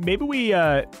Swordsman? Maybe we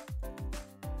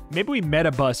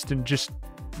meta bust and just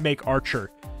make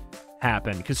Archer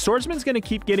happen, because Swordsman's gonna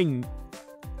keep getting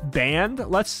banned.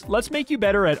 Let's make you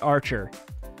better at Archer.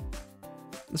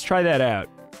 Let's try that out.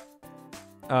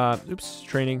 Oops,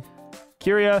 training.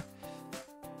 Kyria.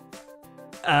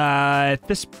 At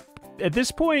this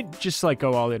point, just like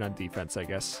go all in on defense, I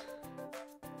guess.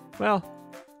 Well,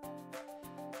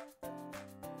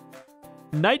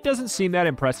 Knight doesn't seem that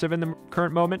impressive in the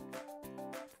current moment.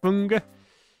 We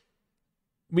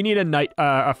need a Knight,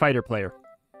 a fighter player.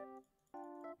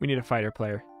 We need a fighter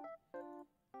player.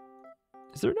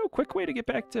 Is there no quick way to get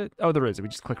back to... Oh, there is. We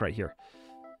just click right here.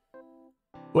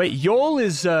 Wait, Yol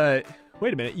is...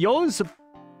 Wait a minute. Yol is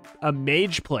a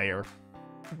mage player.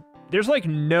 There's, like,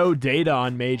 no data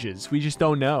on mages. We just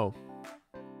don't know.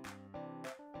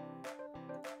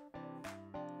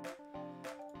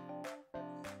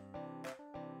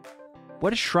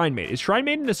 What is Shrine Maiden? Is Shrine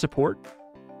Maiden a support?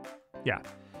 Yeah.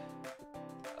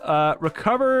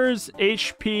 Recovers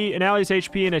HP, an ally's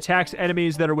HP, and attacks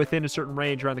enemies that are within a certain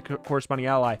range around the corresponding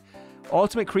ally.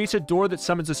 Ultimate creates a door that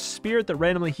summons a spirit that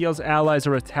randomly heals allies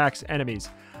or attacks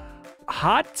enemies.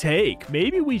 Hot take.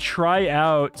 Maybe we try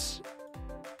out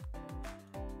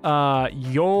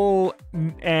Yol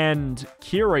and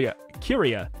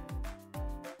Kyria.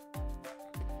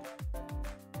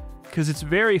 Because it's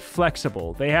very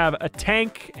flexible. They have a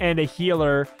tank and a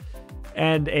healer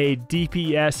and a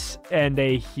DPS and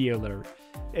a healer.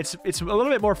 It's a little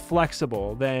bit more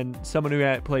flexible than someone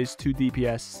who plays 2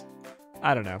 DPS.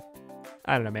 I don't know.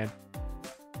 I don't know, man.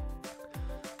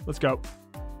 Let's go.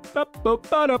 Up.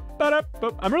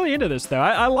 I'm really into this, though.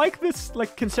 I like this,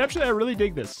 like, conceptually, I really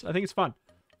dig this. I think it's fun.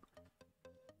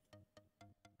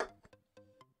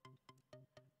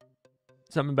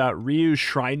 Something about Ryu's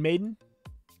Shrine Maiden.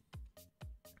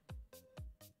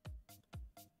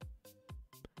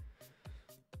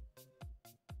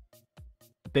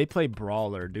 They play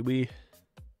Brawler. Do we?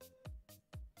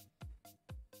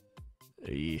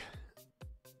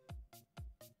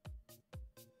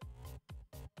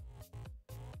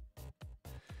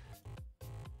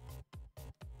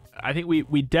 I think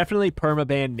we definitely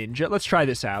permaban Ninja. Let's try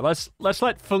this out. Let's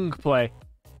let Fung play.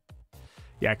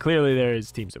 Yeah, clearly there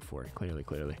is teams of 4.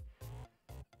 Clearly.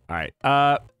 All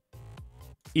right.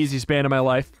 Easiest ban of my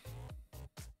life.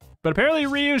 But apparently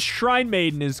Ryu's Shrine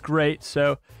Maiden is great,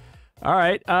 so... All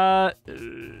right.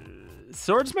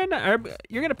 Swordsman?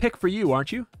 You're going to pick for you,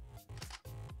 aren't you?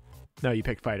 No, you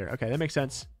picked Fighter. Okay, that makes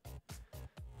sense.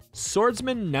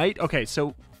 Swordsman, Knight. Okay,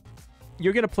 so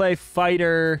you're going to play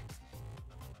Fighter...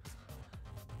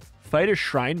 Fighter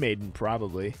Shrine Maiden,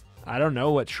 probably. I don't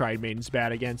know what Shrine Maiden's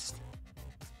bad against.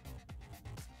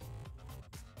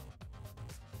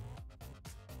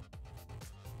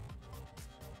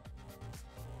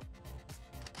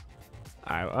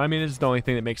 I mean, this is the only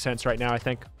thing that makes sense right now, I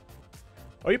think.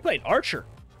 Oh, you played Archer.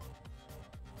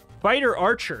 Fighter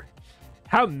Archer.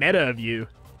 How meta of you.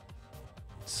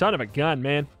 Son of a gun,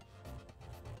 man.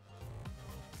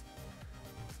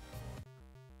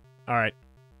 All right.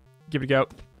 Give it a go.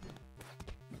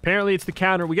 Apparently, it's the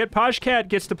counter. We get Pajkat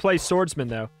gets to play Swordsman,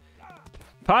 though.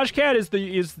 Pajkat is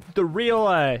the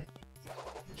real...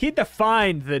 he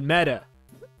defined the meta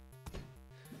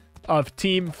of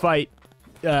team fight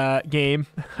game.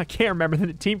 I can't remember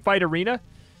the team fight arena.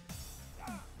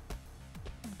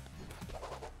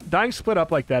 Dying split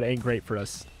up like that ain't great for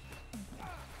us.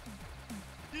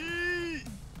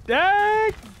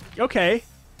 Okay.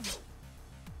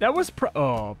 That was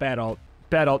oh, bad ult.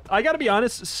 Bad ult. I gotta be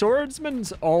honest,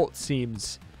 Swordsman's ult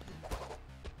seems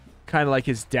kind of like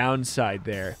his downside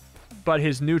there. But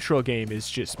his neutral game is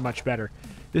just much better.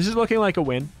 This is looking like a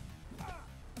win.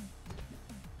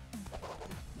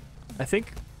 I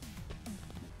think...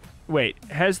 Wait,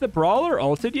 has the Brawler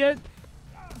ulted yet?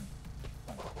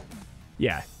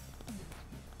 Yeah.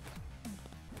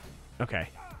 Okay.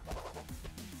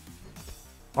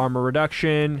 Armor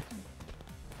reduction.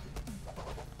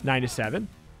 9 to 7.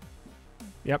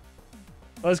 Yep.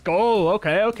 Let's go.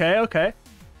 Okay.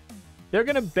 They're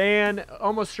going to ban...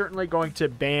 Almost certainly going to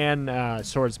ban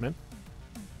Swordsman.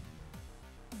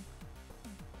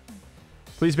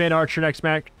 Please ban Archer next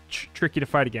match. Tricky to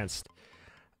fight against.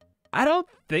 I don't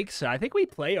think so. I think we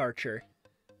play Archer.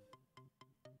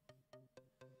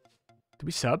 Do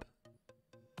we sub?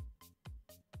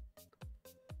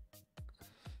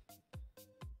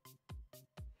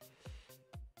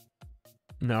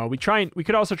 No, we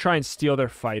could also try and steal their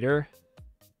fighter.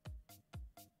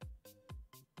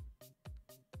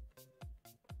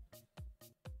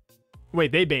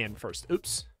 Wait, they banned first.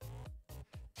 Oops.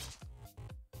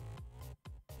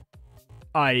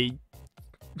 I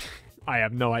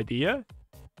have no idea.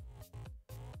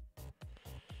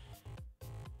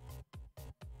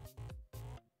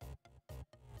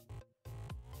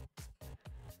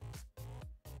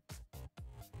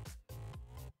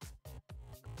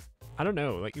 I don't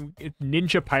know. Like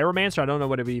Ninja Pyromancer, I don't know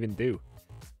what it would even do.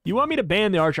 You want me to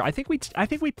ban the Archer? I think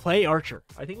we play Archer.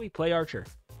 I think we play Archer.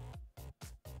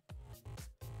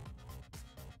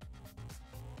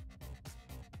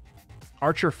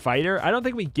 Archer Fighter? I don't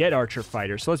think we get Archer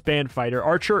Fighter, so let's ban Fighter.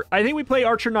 Archer, I think we play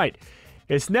Archer Knight.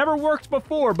 It's never worked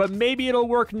before, but maybe it'll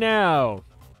work now.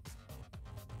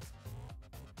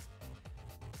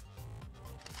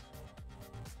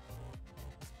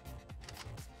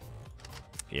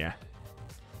 Yeah.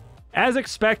 As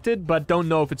expected, but don't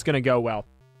know if it's going to go well.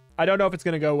 I don't know if it's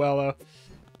going to go well, though.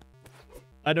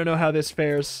 I don't know how this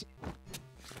fares.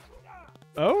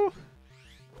 Oh?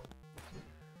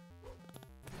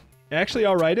 Actually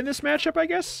all right in this matchup, I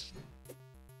guess?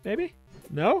 Maybe?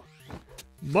 No?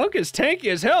 Monk is tanky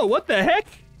as hell. What the heck?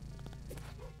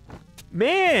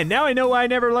 Man, now I know why I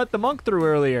never let the Monk through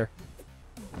earlier.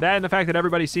 That and the fact that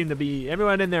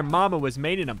everyone in their mama was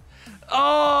maining him.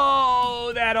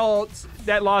 Oh, that ult.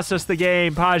 That lost us the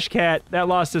game, Pajkat. That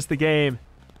lost us the game.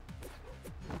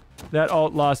 That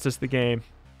ult lost us the game.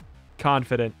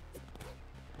 Confident.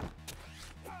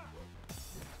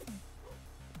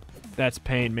 That's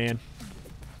pain, man.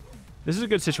 This is a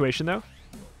good situation, though.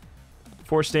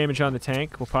 Force damage on the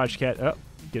tank. Well, Pajkat, oh,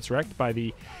 gets wrecked by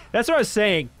the... That's what I was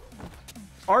saying.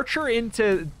 Archer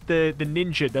into the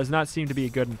Ninja does not seem to be a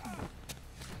good one.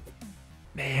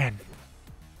 Man.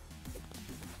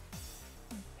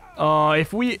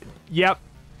 If we... Yep.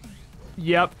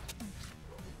 Yep.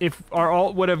 If our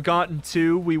ult would have gotten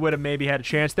 2, we would have maybe had a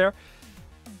chance there.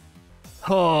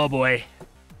 Oh, boy.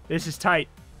 This is tight.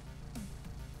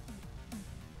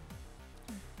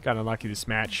 Got unlucky this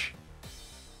match.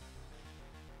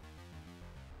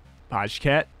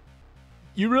 Podcat.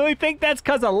 You really think that's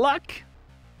because of luck?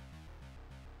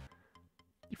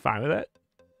 You fine with that?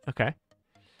 Okay.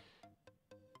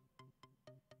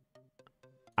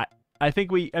 I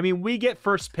think we get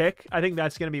first pick. I think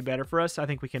that's going to be better for us. I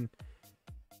think we can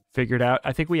figure it out.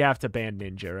 I think we have to ban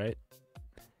Ninja, right?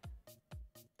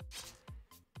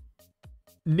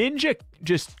 Ninja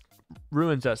just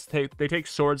ruins us. They take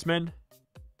Swordsman.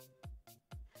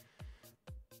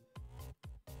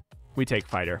 We take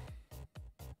Fighter.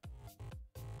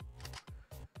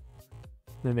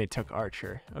 Then they took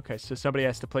Archer. Okay, so somebody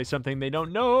has to play something they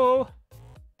don't know.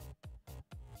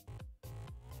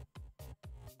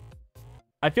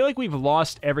 I feel like we've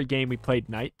lost every game we played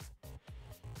Knight.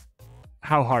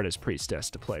 How hard is Priestess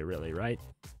to play, really, right?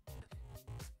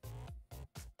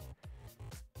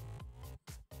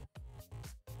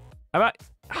 How about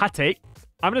hot take?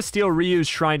 I'm going to steal Ryu's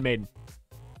Shrine Maiden.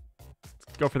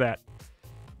 Let's go for that.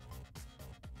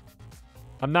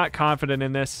 I'm not confident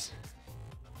in this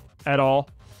at all.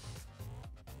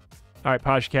 All right,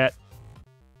 Podcat.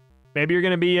 Maybe you're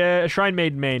going to be a Shrine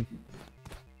Maiden main.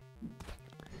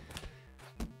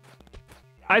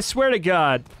 I swear to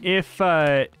God, if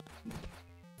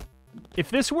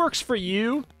this works for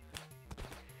you,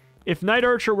 if Knight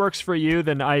Archer works for you,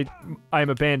 then I'm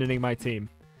abandoning my team.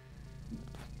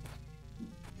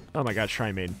 Oh my God,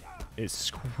 Shrine Maiden is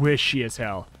squishy as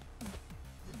hell.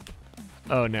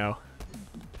 Oh no.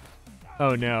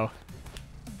 Oh no.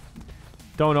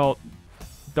 Don't ult.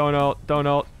 Don't ult. Don't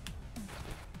ult.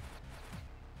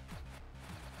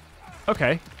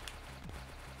 Okay.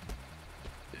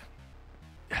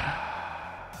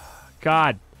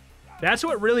 God. That's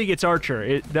what really gets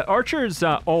Archer. The Archer's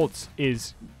ult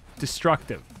is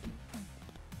destructive.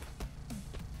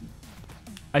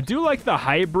 I do like the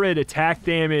hybrid attack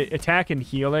damage, attack and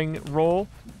healing role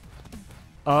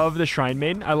of the Shrine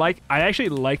Maiden. I actually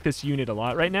like this unit a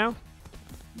lot right now.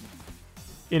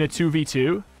 In a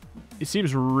 2v2. It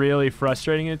seems really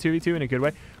frustrating in a 2v2 in a good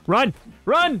way. Run!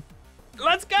 Run!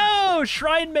 Let's go!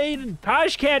 Shrine Maiden!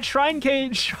 Podcat, Shrine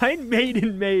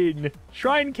Maiden Maiden.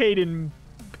 Shrine Caden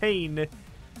Pain.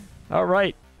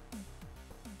 Alright.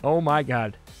 Oh my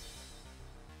God.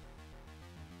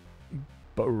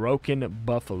 Broken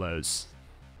Buffaloes.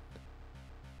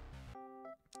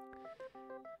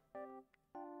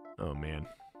 Oh man.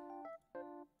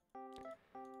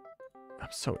 I'm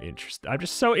so interested. I'm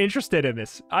just so interested in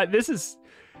this. This is...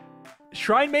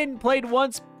 Shrine Maiden played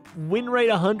once. Win rate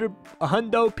 100, a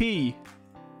hundo P.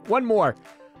 One more.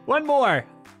 One more.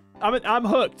 I'm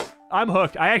hooked. I'm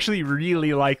hooked. I actually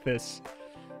really like this.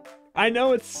 I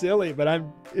know it's silly, but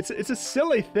it's a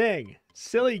silly thing.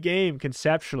 Silly game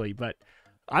conceptually, but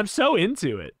I'm so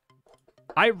into it.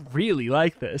 I really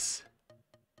like this.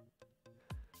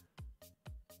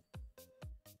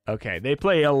 Okay, they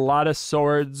play a lot of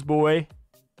swords, boy.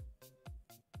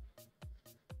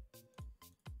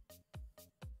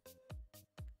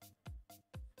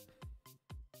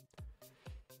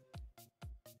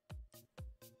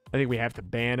 I think we have to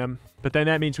ban him, but then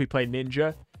that means we play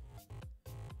Ninja.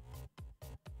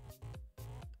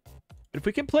 If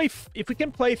we can play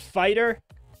Fighter,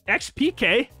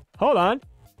 XPK. Hold on.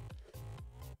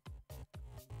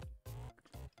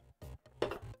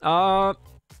 Can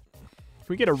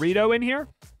we get a Rito in here?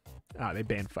 Ah, they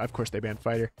banned. Of course, they banned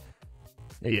Fighter.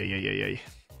 Yeah.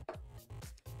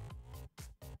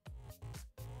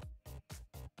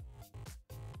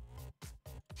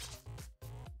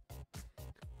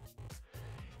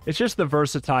 It's just the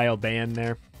versatile ban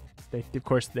there. Of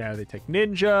course, they take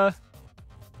Ninja.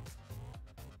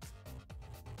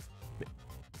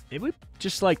 Maybe we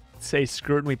just, like, say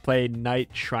screw it and we play Knight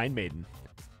Shrine Maiden.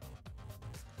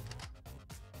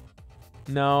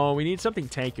 No, we need something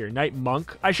tankier. Knight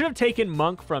Monk. I should have taken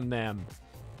Monk from them.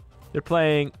 They're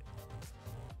playing...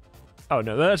 Oh,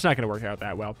 no, that's not going to work out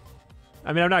that well.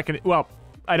 I mean, I'm not going to... Well,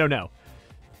 I don't know.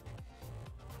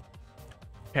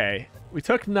 Okay, we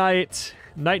took Knight.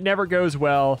 Knight never goes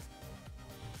well.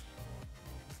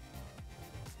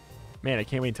 Man, I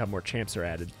can't wait until more champs are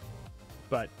added.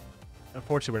 But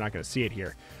unfortunately, we're not going to see it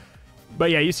here.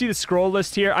 But yeah, you see the scroll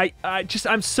list here.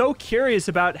 I'm so curious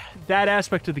about that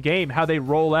aspect of the game, how they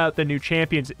roll out the new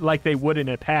champions like they would in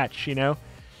a patch, you know?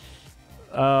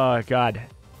 Oh, God.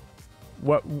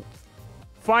 What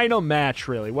final match,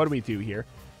 really? What do we do here?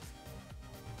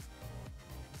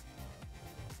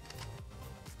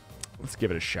 Let's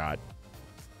give it a shot.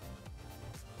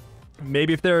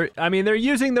 Maybe if they're... I mean, they're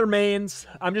using their mains.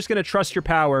 I'm just going to trust your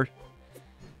power.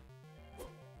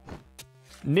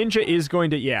 Ninja is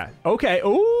going to... Yeah. Okay.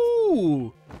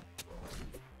 Ooh!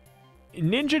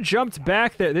 Ninja jumped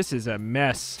back there. This is a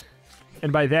mess.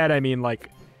 And by that, I mean, like...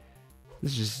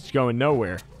 This is just going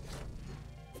nowhere.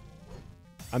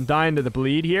 I'm dying to the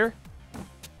bleed here.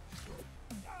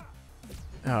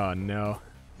 Oh, no.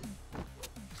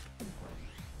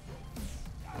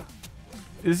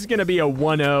 This is going to be a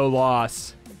 1-0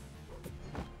 loss.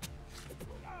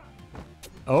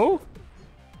 Oh?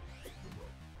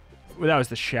 Well, that was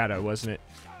the shadow, wasn't it?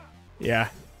 Yeah.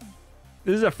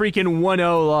 This is a freaking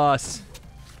 1-0 loss.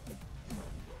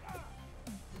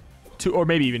 Or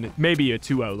maybe a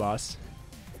 2-0 loss.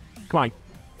 Come on.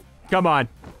 Come on.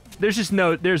 There's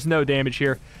no damage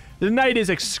here. The Knight is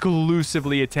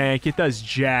exclusively a tank. It does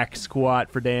jack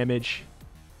squat for damage.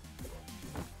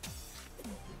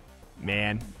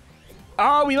 Man.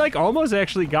 Oh, we like almost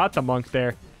actually got the monk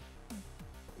there.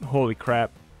 Holy crap.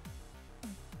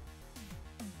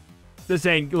 This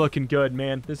ain't looking good,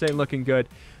 man. This ain't looking good.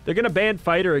 They're gonna ban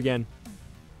fighter again.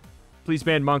 Please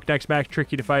ban monk. Next match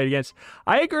tricky to fight against.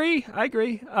 I agree. I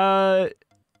agree.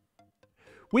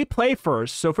 We play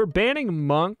first, so if we're banning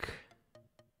monk...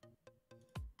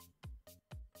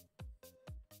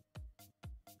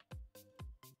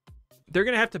 They're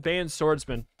gonna have to ban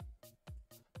swordsman.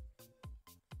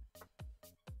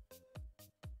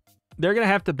 They're gonna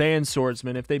have to ban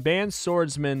swordsman. If they ban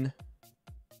swordsman,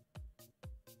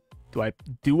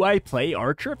 do I play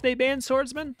archer if they ban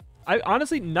swordsman? I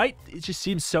honestly, knight, it just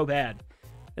seems so bad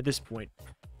at this point.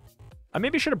 I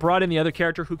maybe should have brought in the other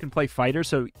character who can play fighter,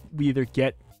 so we either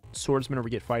get swordsman or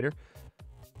we get fighter.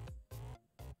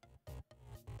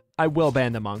 I will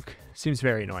ban the monk. Seems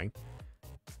very annoying.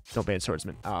 Don't ban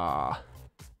swordsman. Ah.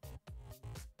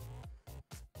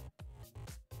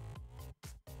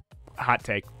 Hot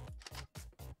take.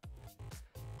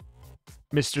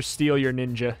 Mr. Steal your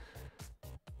ninja.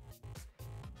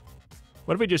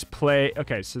 What if we just play...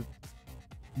 Okay, so...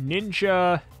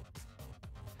 Ninja...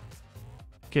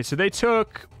 Okay, so they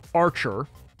took archer.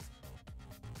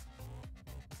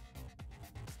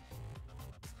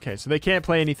 Okay, so they can't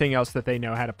play anything else that they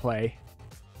know how to play.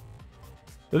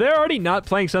 They're already not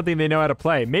playing something they know how to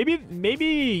play.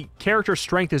 Maybe character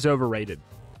strength is overrated.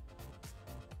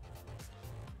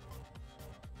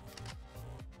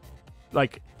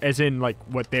 Like, as in, like,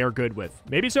 what they're good with.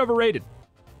 Maybe it's overrated.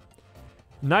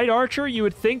 Knight Archer, you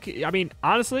would think... I mean,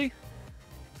 honestly...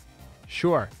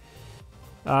 Sure.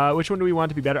 Which one do we want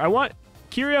to be better? I want...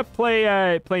 Kyria play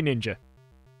Ninja.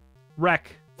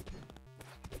 Wreck.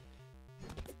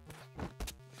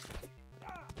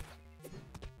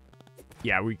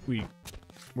 Yeah, we're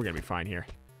gonna be fine here.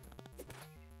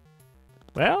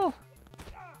 Well...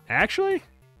 Actually...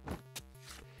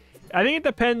 I think it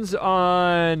depends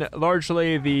on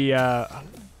largely the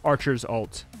Archer's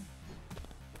ult.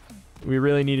 We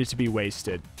really need it to be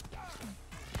wasted.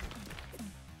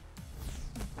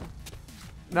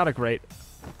 Not a great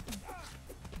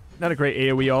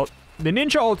AoE ult. The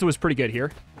Ninja ult was pretty good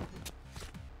here.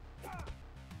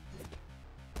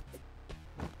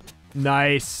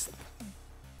 Nice.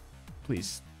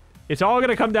 Please. It's all going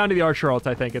to come down to the Archer ult,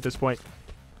 I think, at this point.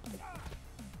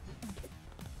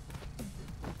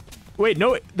 Wait,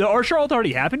 no, the Archer ult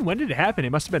already happened? When did it happen?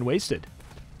 It must have been wasted.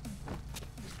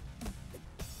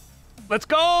 Let's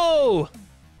go!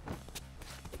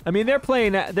 I mean, they're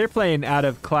playing out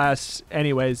of class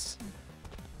anyways.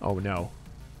 Oh, no.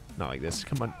 Not like this.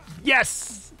 Come on.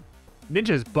 Yes!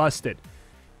 Ninja is busted.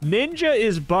 Ninja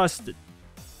is busted.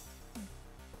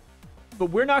 But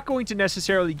we're not going to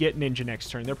necessarily get Ninja next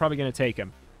turn. They're probably going to take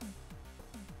him.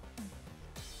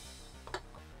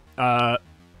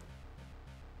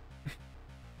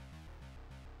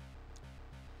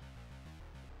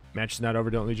 Match is not over.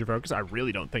 Don't lose your focus. I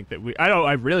really don't think that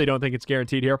I really don't think it's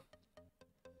guaranteed here.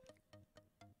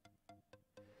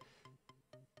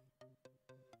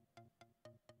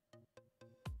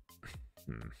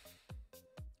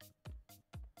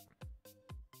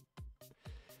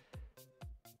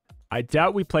 I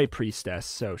doubt we play Priestess,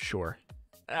 so sure.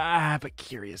 But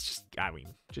Curious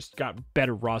just got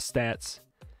better raw stats.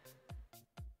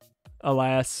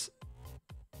 Alas.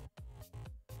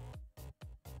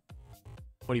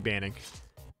 What are you banning?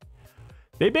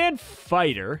 They banned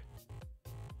Fighter.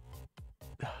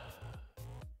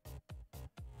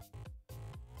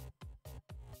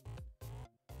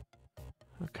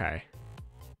 Okay.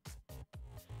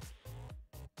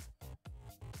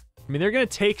 I mean, they're going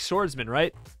to take Swordsman,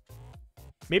 right?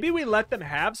 Maybe we let them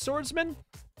have Swordsman?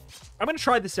 I'm going to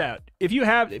try this out. If you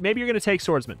have... Maybe you're going to take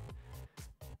Swordsman.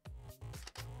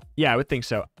 Yeah, I would think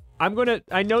so. I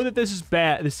know that this is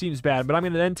bad. This seems bad, but I'm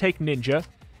gonna then take Ninja.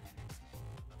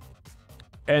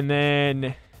 And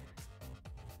then...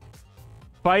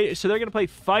 Fight. So they're gonna play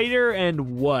Fighter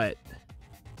and what?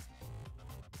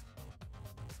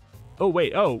 Oh,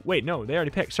 wait, no, they already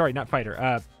picked. Sorry, not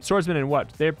Fighter. Swordsman and what?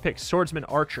 They picked Swordsman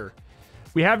Archer.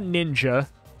 We have Ninja.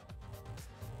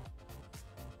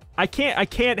 I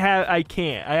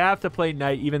have to play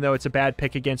Knight, even though it's a bad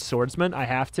pick against Swordsman. I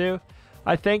have to,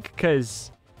 I think,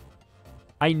 because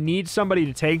I need somebody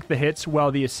to take the hits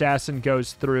while the Assassin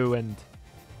goes through and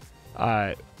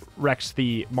wrecks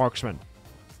the Marksman.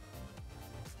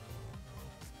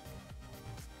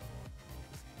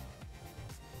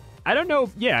 I don't know.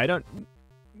 Yeah, I don't...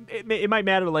 It might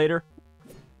matter later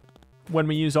when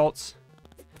we use alts.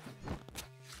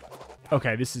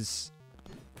 Okay, this is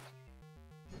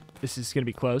going to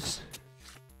be close.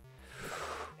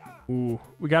 Ooh,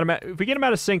 we got him. If we get him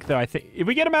out of sync, though, I think... If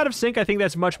we get him out of sync, I think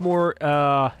that's much more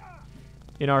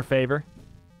in our favor.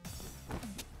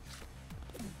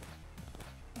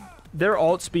 Their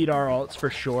alts beat our alts, for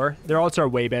sure. Their alts are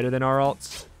way better than our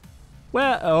alts.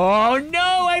 Well, oh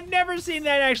no, I've never seen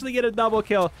that actually get a double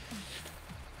kill.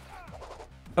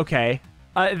 Okay.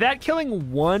 That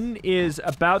killing one is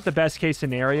about the best case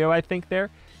scenario, I think, there.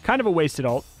 Kind of a wasted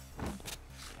ult.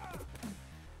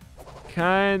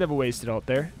 Kind of a wasted ult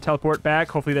there. Teleport back.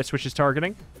 Hopefully that switches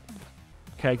targeting.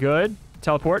 Okay, good.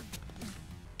 Teleport.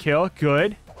 Kill.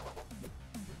 Good.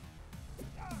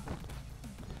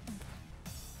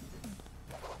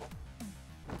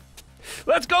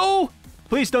 Let's go!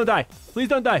 Please don't die. Please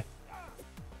don't die.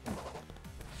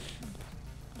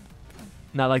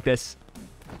 Not like this.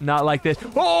 Not like this.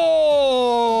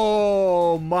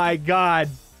 Oh my god.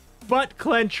 Butt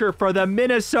clencher for the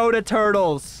Minnesota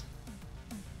Turtles.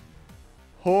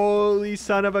 Holy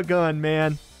son of a gun,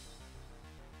 man.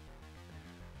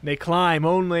 They climb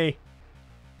only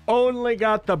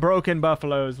got the broken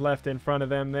buffaloes left in front of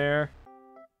them there.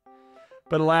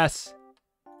 But alas,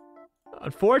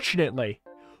 unfortunately,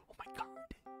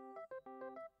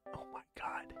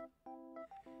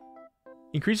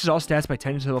 increases all stats by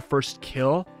 10 until the first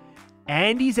kill.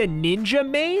 And he's a ninja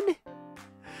main?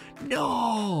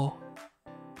 No.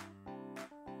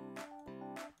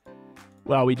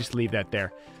 Well, we just leave that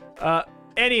there.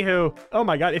 Anywho, oh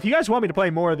my god. If you guys want me to play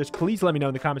more of this, please let me know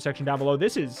in the comment section down below.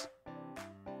 This is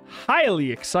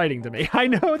highly exciting to me. I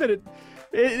know that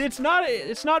it's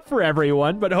not for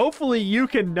everyone, but hopefully you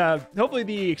can, hopefully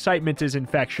the excitement is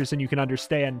infectious and you can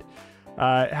understand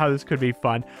how this could be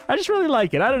fun. I just really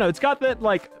like it. I don't know. It's got that,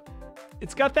 like,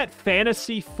 it's got that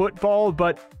fantasy football,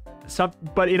 but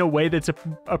in a way that's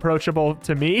approachable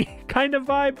to me kind of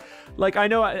vibe. Like, I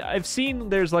know I've seen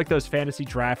there's like those fantasy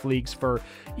draft leagues for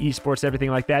esports,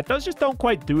 everything like that. Those just don't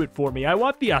quite do it for me. I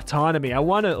want the autonomy. I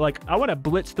want to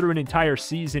blitz through an entire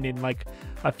season in like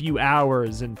a few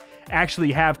hours and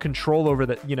actually have control over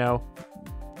the, you know,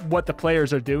 what the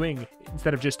players are doing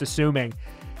instead of just assuming.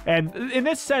 And in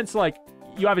this sense, like,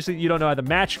 you don't know how the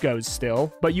match goes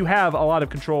still, but you have a lot of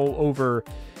control over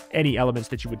any elements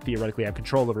that you would theoretically have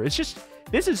control over. It's just,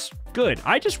 this is good.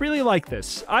 I just really like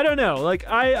this. I don't know. Like,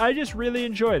 I just really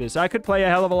enjoy this. I could play a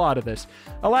hell of a lot of this.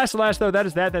 Alas, though,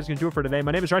 that's going to do it for today.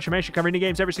 My name is Rostepher, covering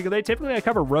games every single day. Typically, I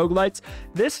cover roguelites.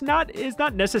 This is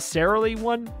not necessarily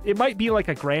one. It might be like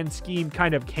a grand scheme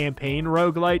kind of campaign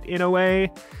roguelite in a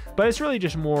way, but it's really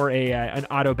just more an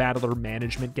auto-battler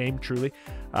management game, truly.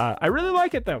 I really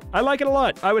like it, though. I like it a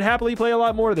lot. I would happily play a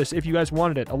lot more of this if you guys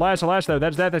wanted it. Alas, though,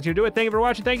 that's going to do it. Thank you for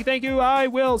watching. Thank you. I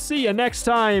will see you next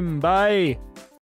time. Bye.